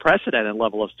been unprecedented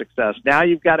level of success. Now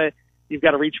you've got to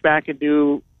reach back and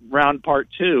do round part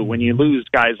two when you lose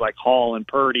guys like Hall and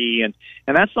Purdy, and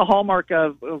that's the hallmark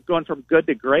of going from good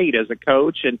to great as a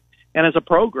coach and as a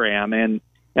program. And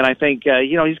I think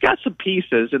he's got some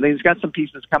pieces, and he's got some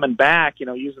pieces coming back.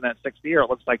 Using that sixth year, it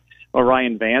looks like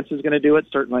Orion Vance is going to do it.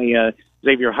 Certainly,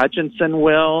 Xavier Hutchinson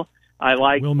will. I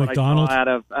like Will McDonald.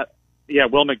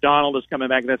 Will McDonald is coming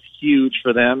back. That's huge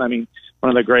for them. I mean, one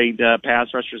of the great pass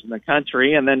rushers in the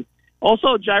country. And then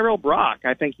also Jairo Brock.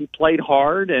 I think he played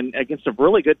hard and against a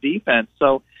really good defense.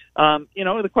 So,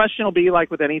 the question will be like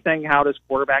with anything, how does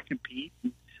quarterback compete?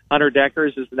 Hunter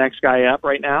Deckers is the next guy up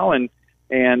right now. And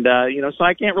so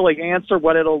I can't really answer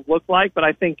what it'll look like, but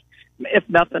I think if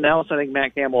nothing else, I think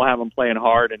Matt Campbell will have him playing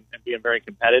hard and being very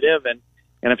competitive. And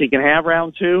if he can have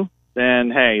round 2,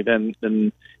 then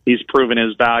he's proven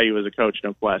his value as a coach,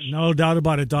 no question. No doubt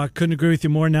about it, Doc. Couldn't agree with you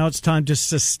more. Now it's time to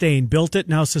sustain. Built it,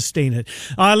 now sustain it.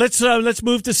 Let's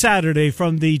move to Saturday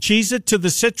from the Cheez-It to the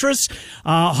Citrus.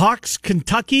 Hawks,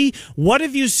 Kentucky. What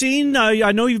have you seen?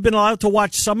 I know you've been allowed to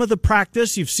watch some of the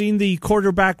practice. You've seen the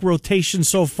quarterback rotation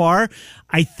so far.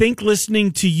 I think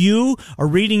listening to you or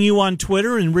reading you on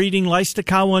Twitter and reading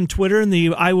Leistokow on Twitter and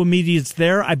the Iowa media's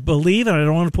there, I believe, and I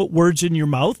don't want to put words in your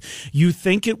mouth, you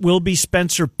think it will be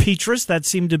Spencer Petras. That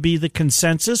seemed to be the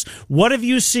consensus. What have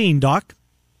you seen, Doc?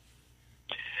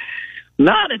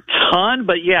 Not a ton,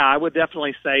 but yeah, I would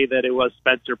definitely say that it was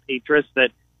Spencer Petras that,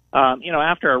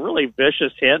 after a really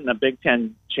vicious hit in the Big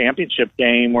Ten championship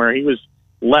game where he was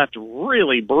left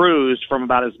really bruised from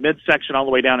about his midsection all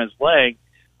the way down his leg,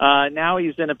 now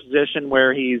he's in a position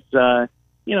where he's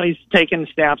taking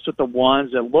snaps with the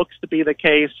ones. It looks to be the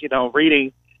case,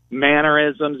 reading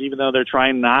mannerisms, even though they're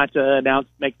trying not to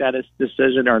make that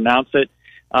decision or announce it,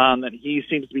 that he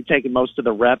seems to be taking most of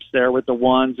the reps there with the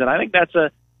ones. And I think that's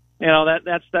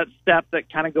that's that step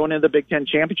that kind of going into the Big Ten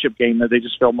championship game that they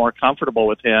just feel more comfortable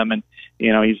with him. And,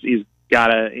 he's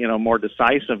got more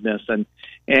decisiveness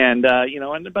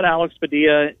but Alex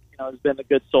Padilla, has been a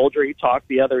good soldier. He talked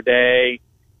the other day.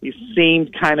 He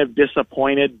seemed kind of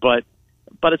disappointed, but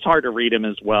it's hard to read him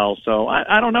as well. So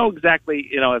I don't know exactly,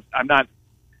 if I'm not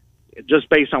just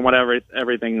based on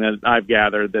everything that I've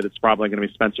gathered that it's probably going to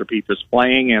be Spencer Petras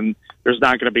playing, and there's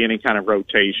not going to be any kind of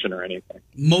rotation or anything.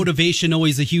 Motivation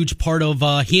always a huge part of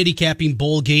handicapping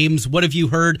bowl games. What have you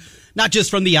heard, not just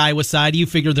from the Iowa side, you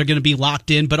figure they're going to be locked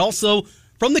in, but also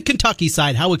from the Kentucky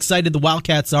side, how excited the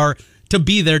Wildcats are to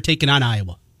be there taking on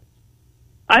Iowa?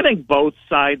 I think both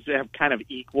sides have kind of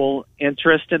equal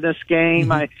interest in this game.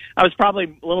 Mm-hmm. I was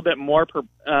probably a little bit more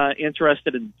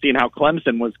interested in seeing how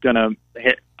Clemson was going to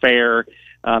fare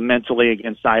mentally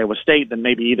against Iowa State than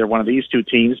maybe either one of these two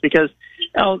teams, because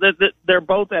they're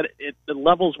both at the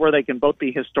levels where they can both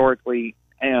be historically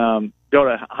go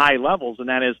to high levels, and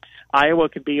that is Iowa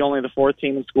could be only the 4th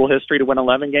team in school history to win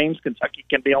 11 games. Kentucky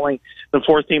can be only the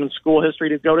 4th team in school history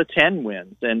to go to 10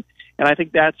 wins, and I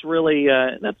think that's really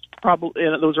that's probably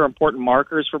those are important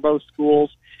markers for both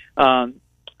schools.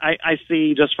 I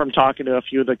see just from talking to a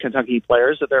few of the Kentucky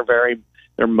players that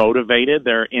they're motivated,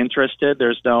 they're interested.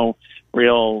 There's no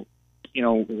real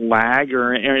lag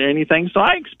or anything. So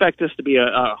I expect this to be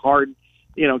a hard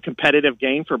competitive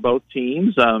game for both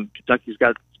teams. Kentucky's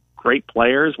got great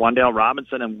players. Wan'Dale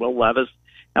Robinson and Will Levis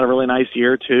had a really nice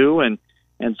year too, and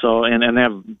they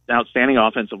have outstanding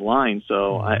offensive line.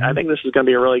 So I think this is going to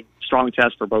be a really strong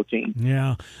test for both teams.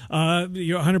 Yeah,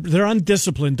 they're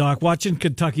undisciplined, Doc. Watching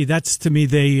Kentucky, that's to me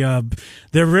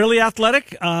they're really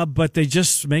athletic, but they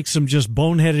just make some just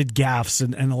boneheaded gaffes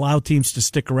and allow teams to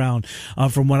stick around.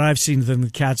 From what I've seen from the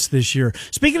Cats this year.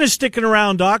 Speaking of sticking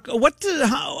around, Doc,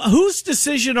 whose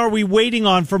decision are we waiting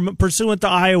on from pursuant to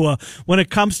Iowa when it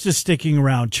comes to sticking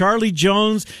around? Charlie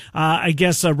Jones, I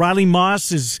guess Riley Moss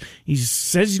he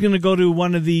says he's going to go to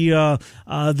one of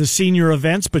the senior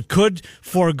events, but could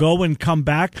forego and come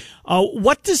back.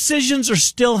 What decisions are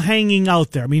still hanging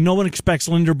out there? I mean, no one expects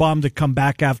Linderbaum to come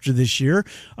back after this year.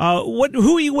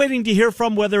 Who are you waiting to hear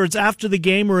from, whether it's after the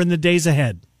game or in the days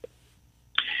ahead?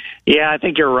 Yeah, I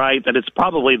think you're right that it's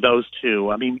probably those two.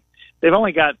 I mean, they've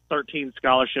only got 13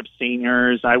 scholarship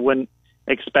seniors. I wouldn't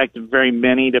expect very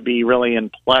many to be really in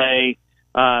play.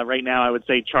 Right now, I would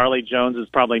say Charlie Jones is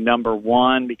probably number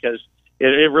one because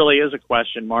it really is a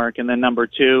question mark. And then number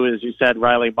two, as you said,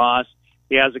 Riley Moss.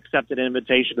 He has accepted an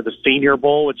invitation to the Senior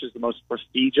Bowl, which is the most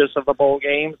prestigious of the bowl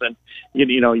games. And,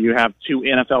 you have 2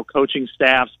 NFL coaching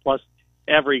staffs, plus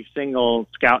every single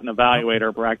scout and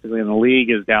evaluator practically in the league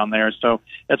is down there. So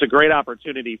that's a great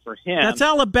opportunity for him. That's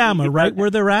Alabama, right, where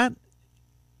they're at?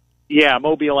 Yeah,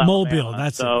 Mobile, Alabama. Mobile,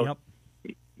 that's it, yep.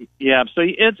 Yeah, so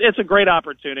it's a great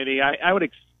opportunity.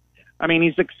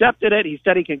 He's accepted it. He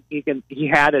said he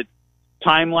had a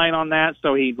timeline on that,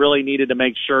 so he really needed to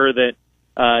make sure that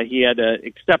he had to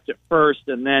accept it first,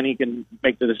 and then he can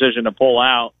make the decision to pull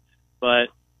out. But,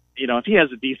 if he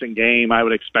has a decent game, I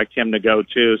would expect him to go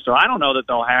too. So I don't know that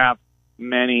they'll have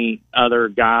many other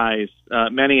guys,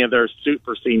 many of their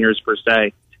super seniors per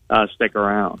se, stick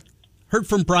around. Heard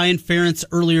from Brian Ferentz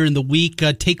earlier in the week.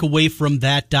 Take away from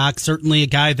that, Doc, certainly a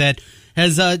guy that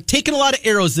has taken a lot of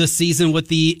arrows this season with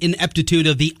the ineptitude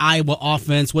of the Iowa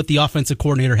offense, what the offensive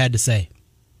coordinator had to say.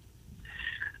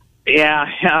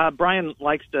 Yeah, Brian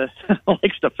likes to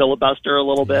filibuster a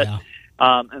little bit. Yeah.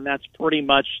 And that's pretty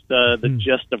much the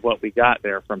gist of what we got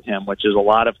there from him, which is a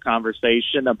lot of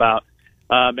conversation about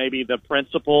maybe the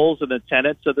principles and the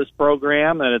tenets of this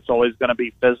program, and it's always going to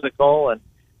be physical. And,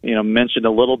 mentioned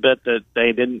a little bit that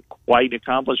they didn't quite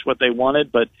accomplish what they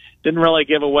wanted, but didn't really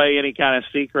give away any kind of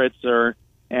secrets,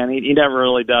 and he never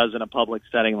really does in a public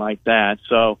setting like that.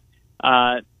 So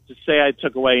to say I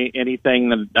took away anything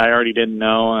that I already didn't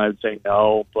know, I would say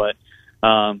no, but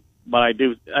I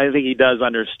think he does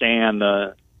understand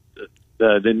the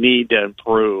need to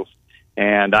improve,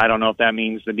 and I don't know if that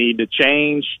means the need to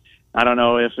change. I don't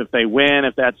know if they win,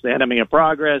 if that's the enemy of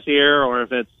progress here, or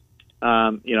if it's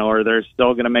or they're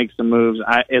still going to make some moves.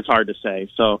 It's hard to say.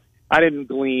 So I didn't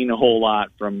glean a whole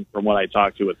lot from what I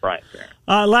talked to with Brian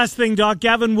Ferentz. Last thing, Doc,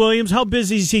 Gavin Williams, how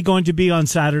busy is he going to be on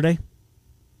Saturday?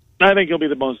 I think he'll be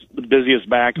the busiest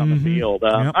back on the field.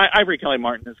 Yep. Ivory Kelly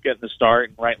Martin is getting the start,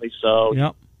 and rightly so.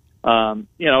 Yep.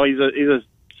 He's a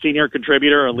senior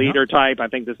contributor, a leader type. I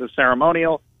think this is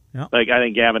ceremonial. Yep. I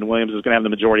think Gavin Williams is going to have the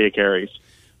majority of carries.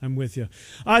 I'm with you.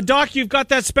 Doc, you've got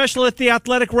that special at The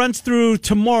Athletic, runs through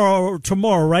tomorrow,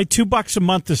 right? $2 a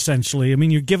month, essentially. I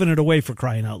mean, you're giving it away for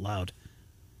crying out loud.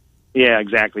 Yeah,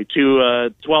 exactly.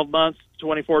 12 months,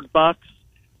 $24,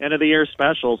 end of the year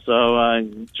special.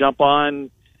 So jump on,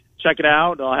 check it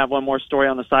out. I'll have one more story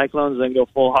on the Cyclones, then go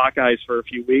full Hawkeyes for a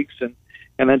few weeks, and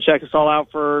then check us all out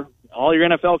for all your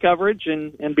NFL coverage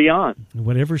and beyond.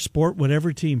 Whatever sport,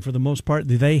 whatever team, for the most part,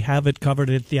 they have it covered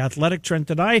at The Athletic.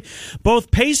 Trent and I both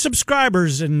pay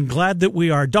subscribers, and glad that we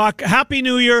are. Doc, Happy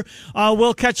New Year.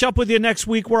 We'll catch up with you next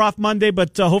week. We're off Monday,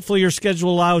 but hopefully your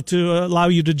schedule allow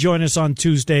you to join us on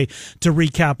Tuesday to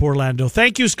recap Orlando.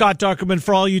 Thank you, Scott Dochterman,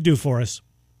 for all you do for us.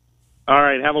 All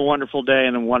right. Have a wonderful day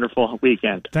and a wonderful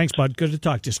weekend. Thanks, bud. Good to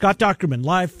talk to you. Scott Dochterman,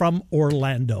 live from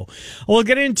Orlando. We'll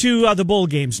get into the bowl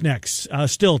games next.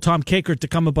 Still, Tom Kakert to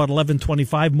come about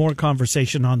 11:25. More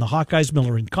conversation on the Hawkeyes,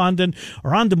 Miller and Condon,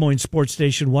 or on Des Moines Sports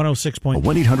Station 106.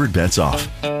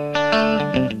 1-800-BETS-OFF. Turn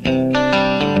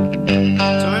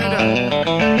it up.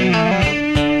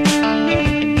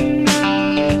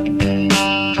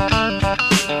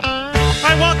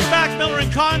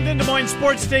 Condon, Des Moines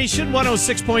Sports Station,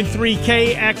 106.3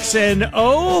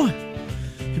 KXNO.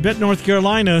 You bet North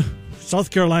Carolina,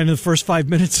 South Carolina, the first 5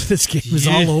 minutes of this game is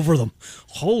all over them.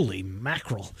 Holy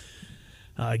mackerel.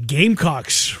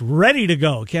 Gamecocks ready to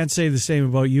go. Can't say the same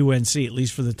about UNC, at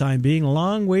least for the time being. A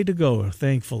long way to go,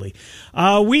 thankfully.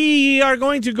 We are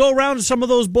going to go around to some of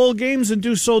those bowl games and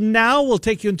do so now. We'll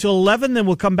take you until 11, then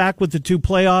we'll come back with the two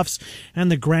playoffs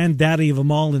and the granddaddy of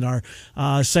them all in our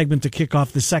segment to kick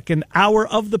off the second hour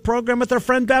of the program with our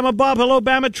friend Bama Bob. Hello,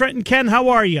 Bama, Trent, and Ken. How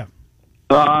are you?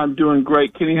 I'm doing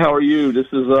great. Kenny, how are you? This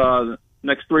is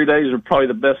next 3 days are probably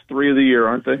the best 3 of the year,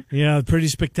 aren't they? Yeah, pretty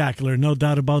spectacular, no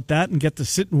doubt about that, and get to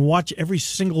sit and watch every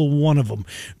single one of them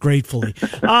gratefully.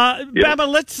 Bama,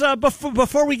 let's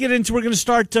before we get into, we're going to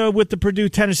start with the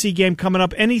Purdue-Tennessee game coming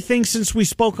up. Anything since we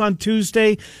spoke on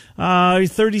Tuesday,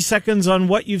 30 seconds on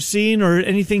what you've seen or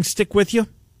anything stick with you?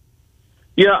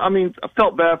 Yeah, I mean, I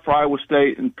felt bad for Iowa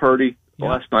State and Purdy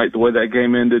last night, the way that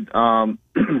game ended. I'm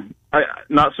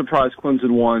not surprised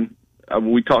Clemson won.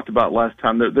 We talked about last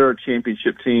time that they're a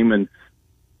championship team, and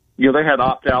they had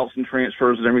opt-outs and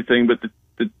transfers and everything, but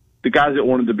the guys that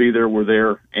wanted to be there were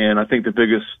there. And I think the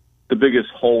biggest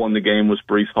hole in the game was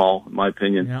Breece Hall, in my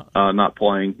opinion, not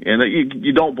playing. And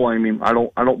you don't blame him. I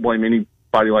don't blame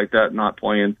anybody like that not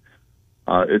playing.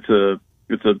 It's a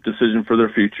decision for their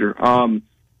future.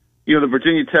 The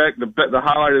Virginia Tech, the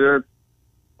highlight of their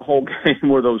whole game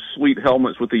were those sweet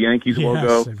helmets with the Yankees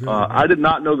logo. Really I did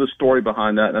not know the story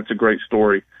behind that. That's a great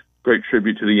story, great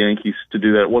tribute to the Yankees to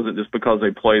do that. It wasn't just because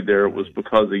they played there; it was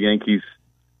because the Yankees,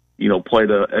 played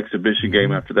an exhibition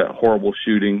game after that horrible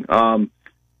shooting.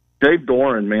 Dave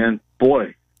Doran, man,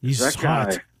 boy, he's that hot.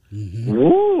 guy.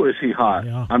 Woo, is he hot?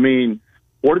 Yeah. I mean,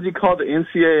 what did he call the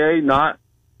NCAA?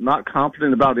 Not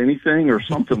confident about anything, or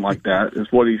something like that,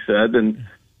 is what he said. And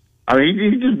I mean,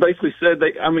 he just basically said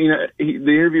the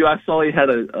interview I saw, he had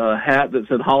a hat that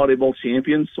said Holiday Bowl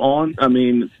champions on. I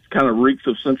mean, it kind of reeks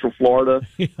of Central Florida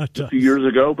a few years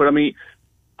ago. But I mean,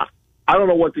 I don't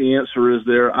know what the answer is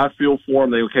there. I feel for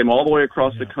them. They came all the way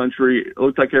across the country. It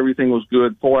looked like everything was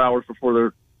good. 4 hours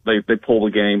before they pull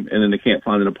the game, and then they can't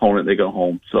find an opponent. They go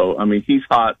home. So, I mean, he's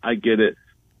hot. I get it.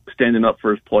 Standing up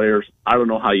for his players. I don't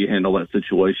know how you handle that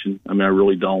situation. I mean, I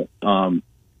really don't.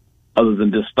 Other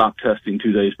than just stop testing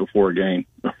 2 days before a game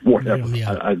or whatever.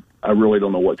 Yeah. I really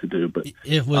don't know what to do. But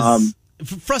it was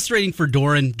frustrating for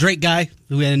Doran, Drake guy,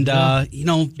 and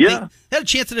they had a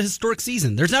chance at a historic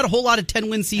season. There's not a whole lot of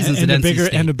 10-win seasons and at a NC bigger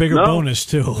State. and a bigger bonus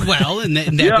too. Well, and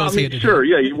that goes hand in hand. Sure,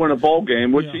 you win a bowl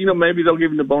game, which maybe they'll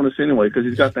give him the bonus anyway because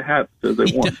he's got the hat that they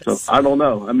won. So I don't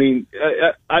know. I mean,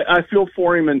 I feel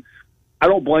for him, and I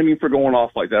don't blame him for going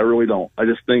off like that. I really don't. I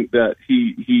just think that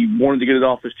he wanted to get it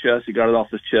off his chest. He got it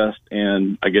off his chest,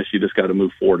 and I guess you just got to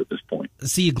move forward at this point.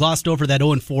 See, you glossed over that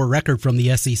 0-4 record from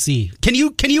the SEC. Can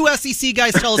you SEC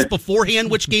guys tell us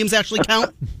beforehand which games actually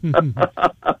count? This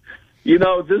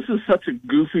is such a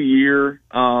goofy year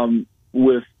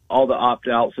with all the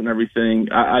opt-outs and everything.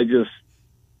 I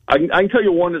can tell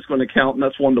you one that's going to count, and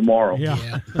that's one tomorrow.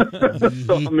 Yeah.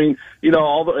 So, I mean,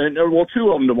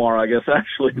 two of them tomorrow, I guess,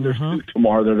 actually. There's two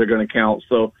tomorrow that are going to count.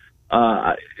 So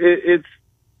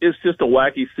it's just a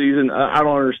wacky season. I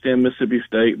don't understand Mississippi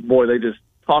State. Boy, they just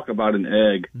talk about an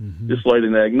egg, just laid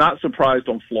an egg. Not surprised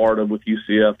on Florida with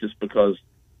UCF just because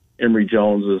Emory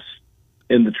Jones is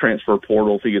in the transfer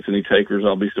portal. If he gets any takers,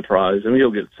 I'll be surprised. I mean,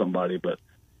 he'll get somebody, but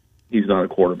he's not a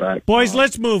quarterback. Boys,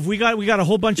 let's move. We got a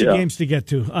whole bunch of games to get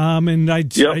to, and I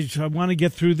want to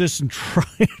get through this and try,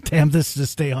 this to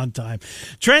stay on time.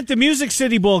 Trent, the Music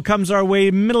City Bowl comes our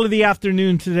way middle of the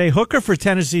afternoon today. Hooker for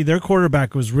Tennessee, their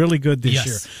quarterback was really good this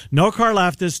year. No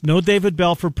Karlaftis, no David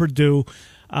Bell for Purdue.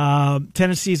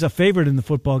 Tennessee's a favorite in the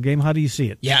football game. How do you see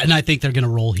it? Yeah, and I think they're going to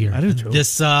roll here. I do too.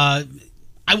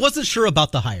 I wasn't sure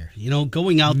about the hire.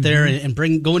 Going out there and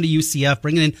going to UCF,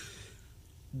 bringing in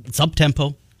it's up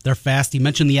tempo. They're fast. You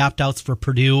mentioned the opt-outs for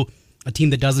Purdue, a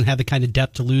team that doesn't have the kind of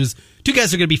depth to lose. Two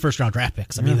guys are going to be first-round draft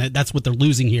picks. I mean, that's what they're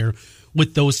losing here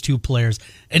with those two players.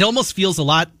 It almost feels a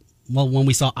lot, when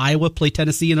we saw Iowa play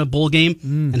Tennessee in a bowl game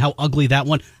and how ugly that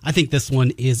one. I think this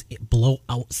one is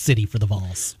blowout city for the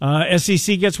Vols.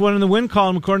 SEC gets one in the win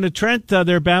column, according to Trent.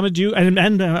 They're Bama due,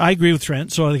 and I agree with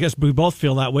Trent, so I guess we both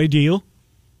feel that way. Do you?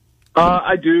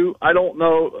 I do. I don't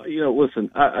know.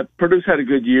 Listen, Purdue's had a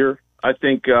good year. I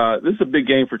think this is a big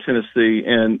game for Tennessee,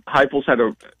 and Heupel's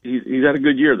he's had a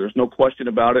good year. There's no question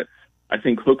about it. I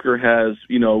think Hooker has,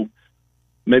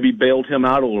 maybe bailed him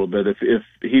out a little bit. If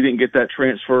he didn't get that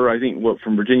transfer, I think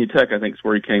from Virginia Tech, I think is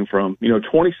where he came from.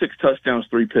 26 touchdowns,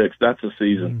 3 picks. That's a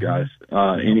season, guys,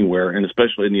 anywhere, and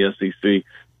especially in the SEC.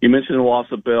 You mentioned the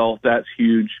loss of Bell. That's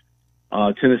huge.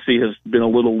 Tennessee has been a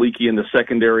little leaky in the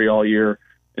secondary all year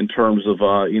in terms of,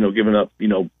 giving up,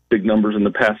 big numbers in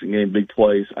the passing game, big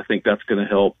plays. I think that's going to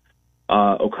help.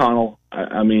 O'Connell,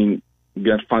 I mean,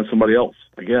 you have to find somebody else,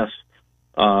 I guess.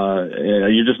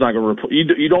 You're just not going to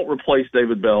you don't replace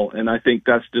David Bell, and I think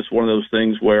that's just one of those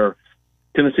things where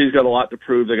Tennessee's got a lot to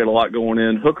prove. They got a lot going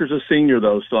in. Hooker's a senior,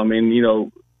 though, so I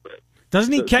mean,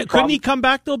 doesn't he? Couldn't he come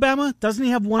back to Alabama? Doesn't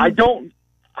he have one?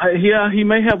 He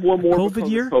may have one more COVID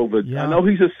year. COVID. Yeah. I know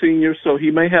he's a senior, so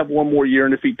he may have one more year,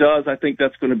 and if he does, I think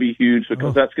that's going to be huge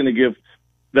because that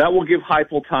will give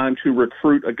Heupel time to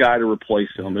recruit a guy to replace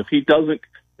him. If he doesn't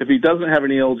have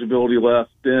any eligibility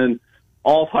left, then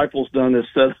all Heupel's done is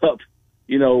set up,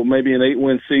 maybe an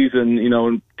 8-win season,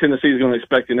 and Tennessee's going to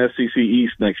expect an SEC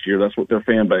East next year. That's what their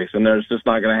fan base, and that's just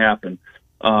not going to happen.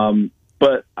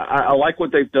 But I like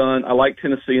what they've done. I like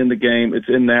Tennessee in the game. It's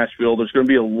in Nashville. There's going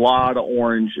to be a lot of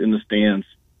orange in the stands.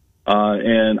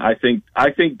 And I think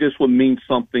this would mean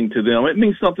something to them. It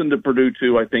means something to Purdue,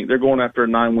 too. I think they're going after a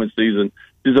 9-win season.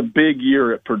 It's a big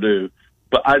year at Purdue.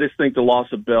 But I just think the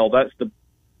loss of Bell,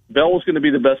 Bell is going to be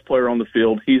the best player on the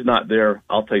field. He's not there.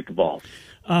 I'll take the ball.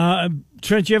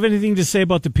 Trent, do you have anything to say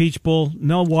about the Peach Bowl?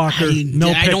 No Walker, no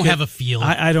Pickett. I don't have a feel.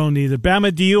 I don't either.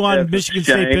 Bama, do you on Michigan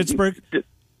State, Pittsburgh? Just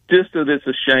that it's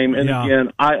a shame. And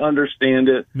again, I understand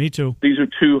it. Me too. These are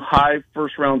two high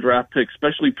first-round draft picks,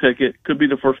 especially Pickett. Could be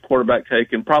the first quarterback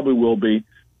taken, probably will be.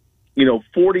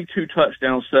 42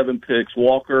 touchdowns, 7 picks.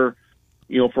 Walker,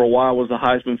 for a while was the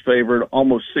Heisman favorite,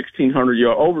 almost 1,600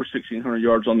 yards, over 1,600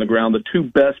 yards on the ground. The two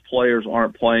best players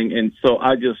aren't playing. And so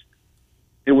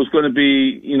it was going to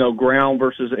be, ground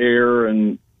versus air.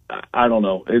 And I don't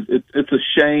know. It's a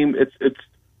shame. It's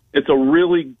a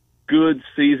really good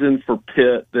season for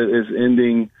Pitt that is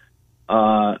ending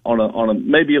on a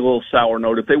maybe a little sour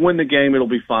note. If they win the game, it'll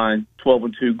be fine.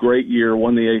 12-2, great year,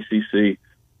 won the ACC.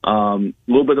 A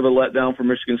little bit of a letdown for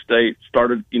Michigan State.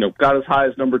 Started, got as high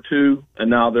as number 2, and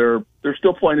now they're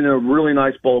still playing in a really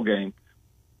nice bowl game,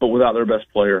 but without their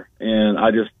best player. And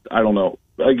I don't know.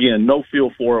 Again, no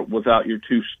feel for it without your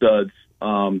two studs.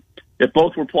 If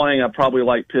both were playing, I'd probably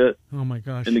like Pitt. Oh my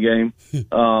gosh, in the game, just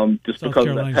South because Carolina's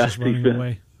of that pass just running defense.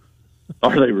 away.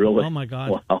 Are they really? Oh my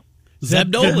God! Wow. Zeb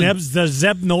Nolan. The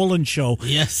Zeb Nolan show.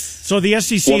 Yes. So the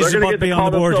SEC is about to be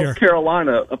on the board here.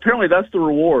 Carolina. Apparently, that's the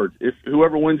reward. If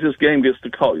whoever wins this game gets to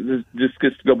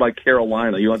go by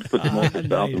Carolina, you have to put the North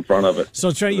South in front of it.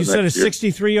 So Trent, you said a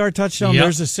 63-yard touchdown. Yep.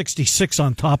 There's a 66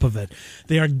 on top of it.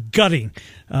 They are gutting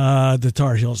the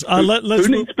Tar Heels. Who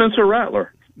needs Spencer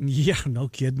Rattler? Yeah, no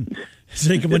kidding.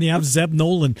 Think when you have Zeb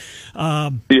Nolan.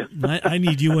 I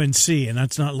need UNC, and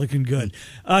that's not looking good.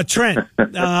 Trent,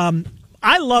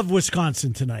 I love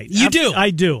Wisconsin tonight. You do? I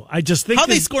do. I just think how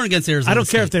they score against Arizona. I don't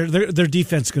State. care if their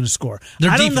defense is going to score.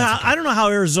 I don't know how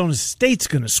Arizona State's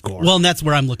going to score. Well, and that's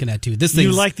where I'm looking at too. This thing.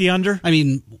 You like the under? I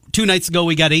mean, 2 nights ago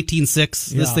we got 18-6.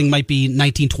 This thing might be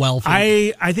 19-12.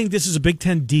 I think this is a Big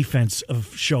Ten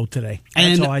defensive show today.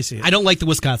 That's how I see it. I don't like the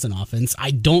Wisconsin offense. I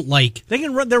don't like. They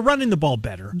can run. They're running the ball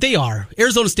better. They are.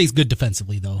 Arizona State's good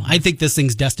defensively though. I think this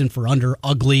thing's destined for under.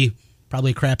 Ugly.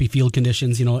 Probably crappy field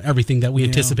conditions, everything that we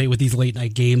anticipate with these late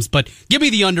night games. But give me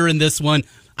the under in this one.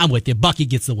 I'm with you. Bucky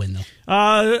gets the win, though.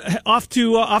 Off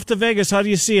to Vegas. How do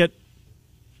you see it?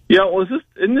 Yeah, well,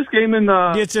 in this game in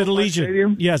it's at Allegiant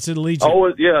Stadium? Yeah, it's at Allegiant.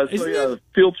 Oh, yeah. So the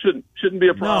field shouldn't be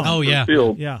a problem. No. Oh, yeah.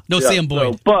 Field. Yeah. No Sam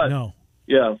Boyd.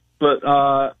 Yeah, but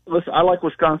listen, I like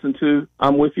Wisconsin too.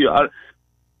 I'm with you. I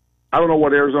don't know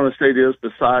what Arizona State is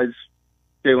besides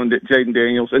Jaden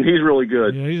Daniels, and he's really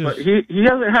good. Yeah, but he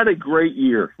hasn't had a great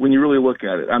year when you really look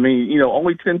at it. I mean,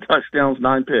 only 10 touchdowns,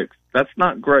 9 picks. That's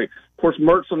not great. Of course,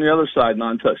 Mertz on the other side,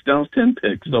 9 touchdowns, 10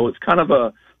 picks. So it's kind of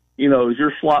a, is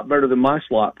your slot better than my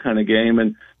slot kind of game.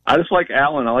 And I just like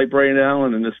Allen. I like Brandon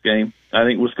Allen in this game. I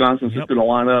think Wisconsin's just going to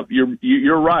line up.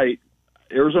 You're right.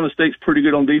 Arizona State's pretty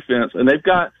good on defense, and they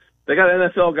got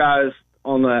NFL guys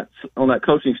on that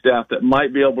coaching staff that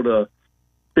might be able to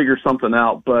figure something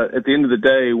out. But at the end of the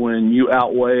day, when you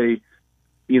outweigh,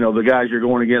 the guys you're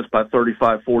going against by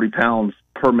 35, 40 pounds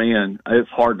per man, it's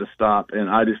hard to stop. And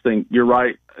I just think you're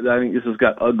right. I think this has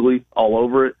got ugly all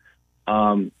over it.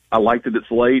 I like that it's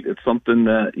late. It's something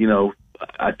that,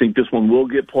 I think this one will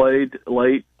get played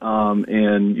late.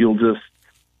 And you'll just,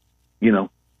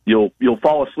 you'll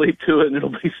fall asleep to it and it'll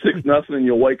be 6-0 and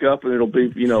you'll wake up and it'll be,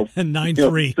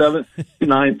 9-3,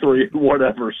 9-3,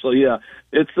 whatever. So yeah,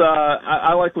 it's,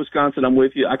 I like Wisconsin. I'm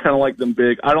with you. I kind of like them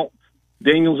big.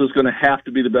 Daniels is going to have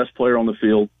to be the best player on the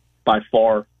field by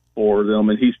far for them.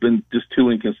 And he's been just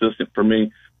too inconsistent for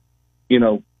me.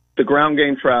 The ground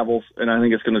game travels and I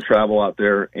think it's going to travel out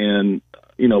there. And,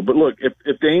 but look,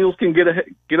 if Daniels can get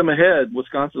them ahead,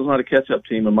 Wisconsin's not a catch-up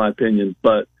team in my opinion,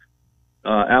 but,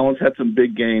 Allen's had some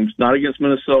big games, not against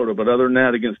Minnesota, but other than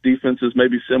that, against defenses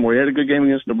maybe similar. He had a good game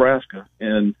against Nebraska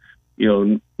and,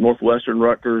 Northwestern,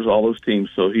 Rutgers, all those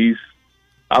teams. So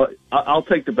I'll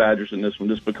take the Badgers in this one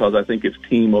just because I think it's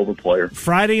team over player.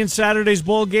 Friday and Saturday's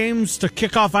bowl games to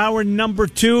kick off hour number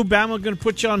 2. Bama going to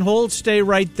put you on hold. Stay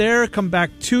right there. Come back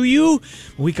to you.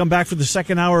 When we come back for the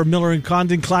second hour of Miller and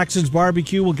Condon, Claxton's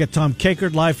Barbecue, we'll get Tom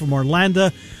Kakert live from Orlando.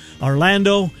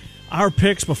 Our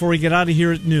picks before we get out of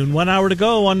here at noon. 1 hour to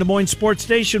go on Des Moines Sports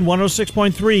Station,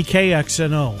 106.3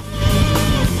 KXNO.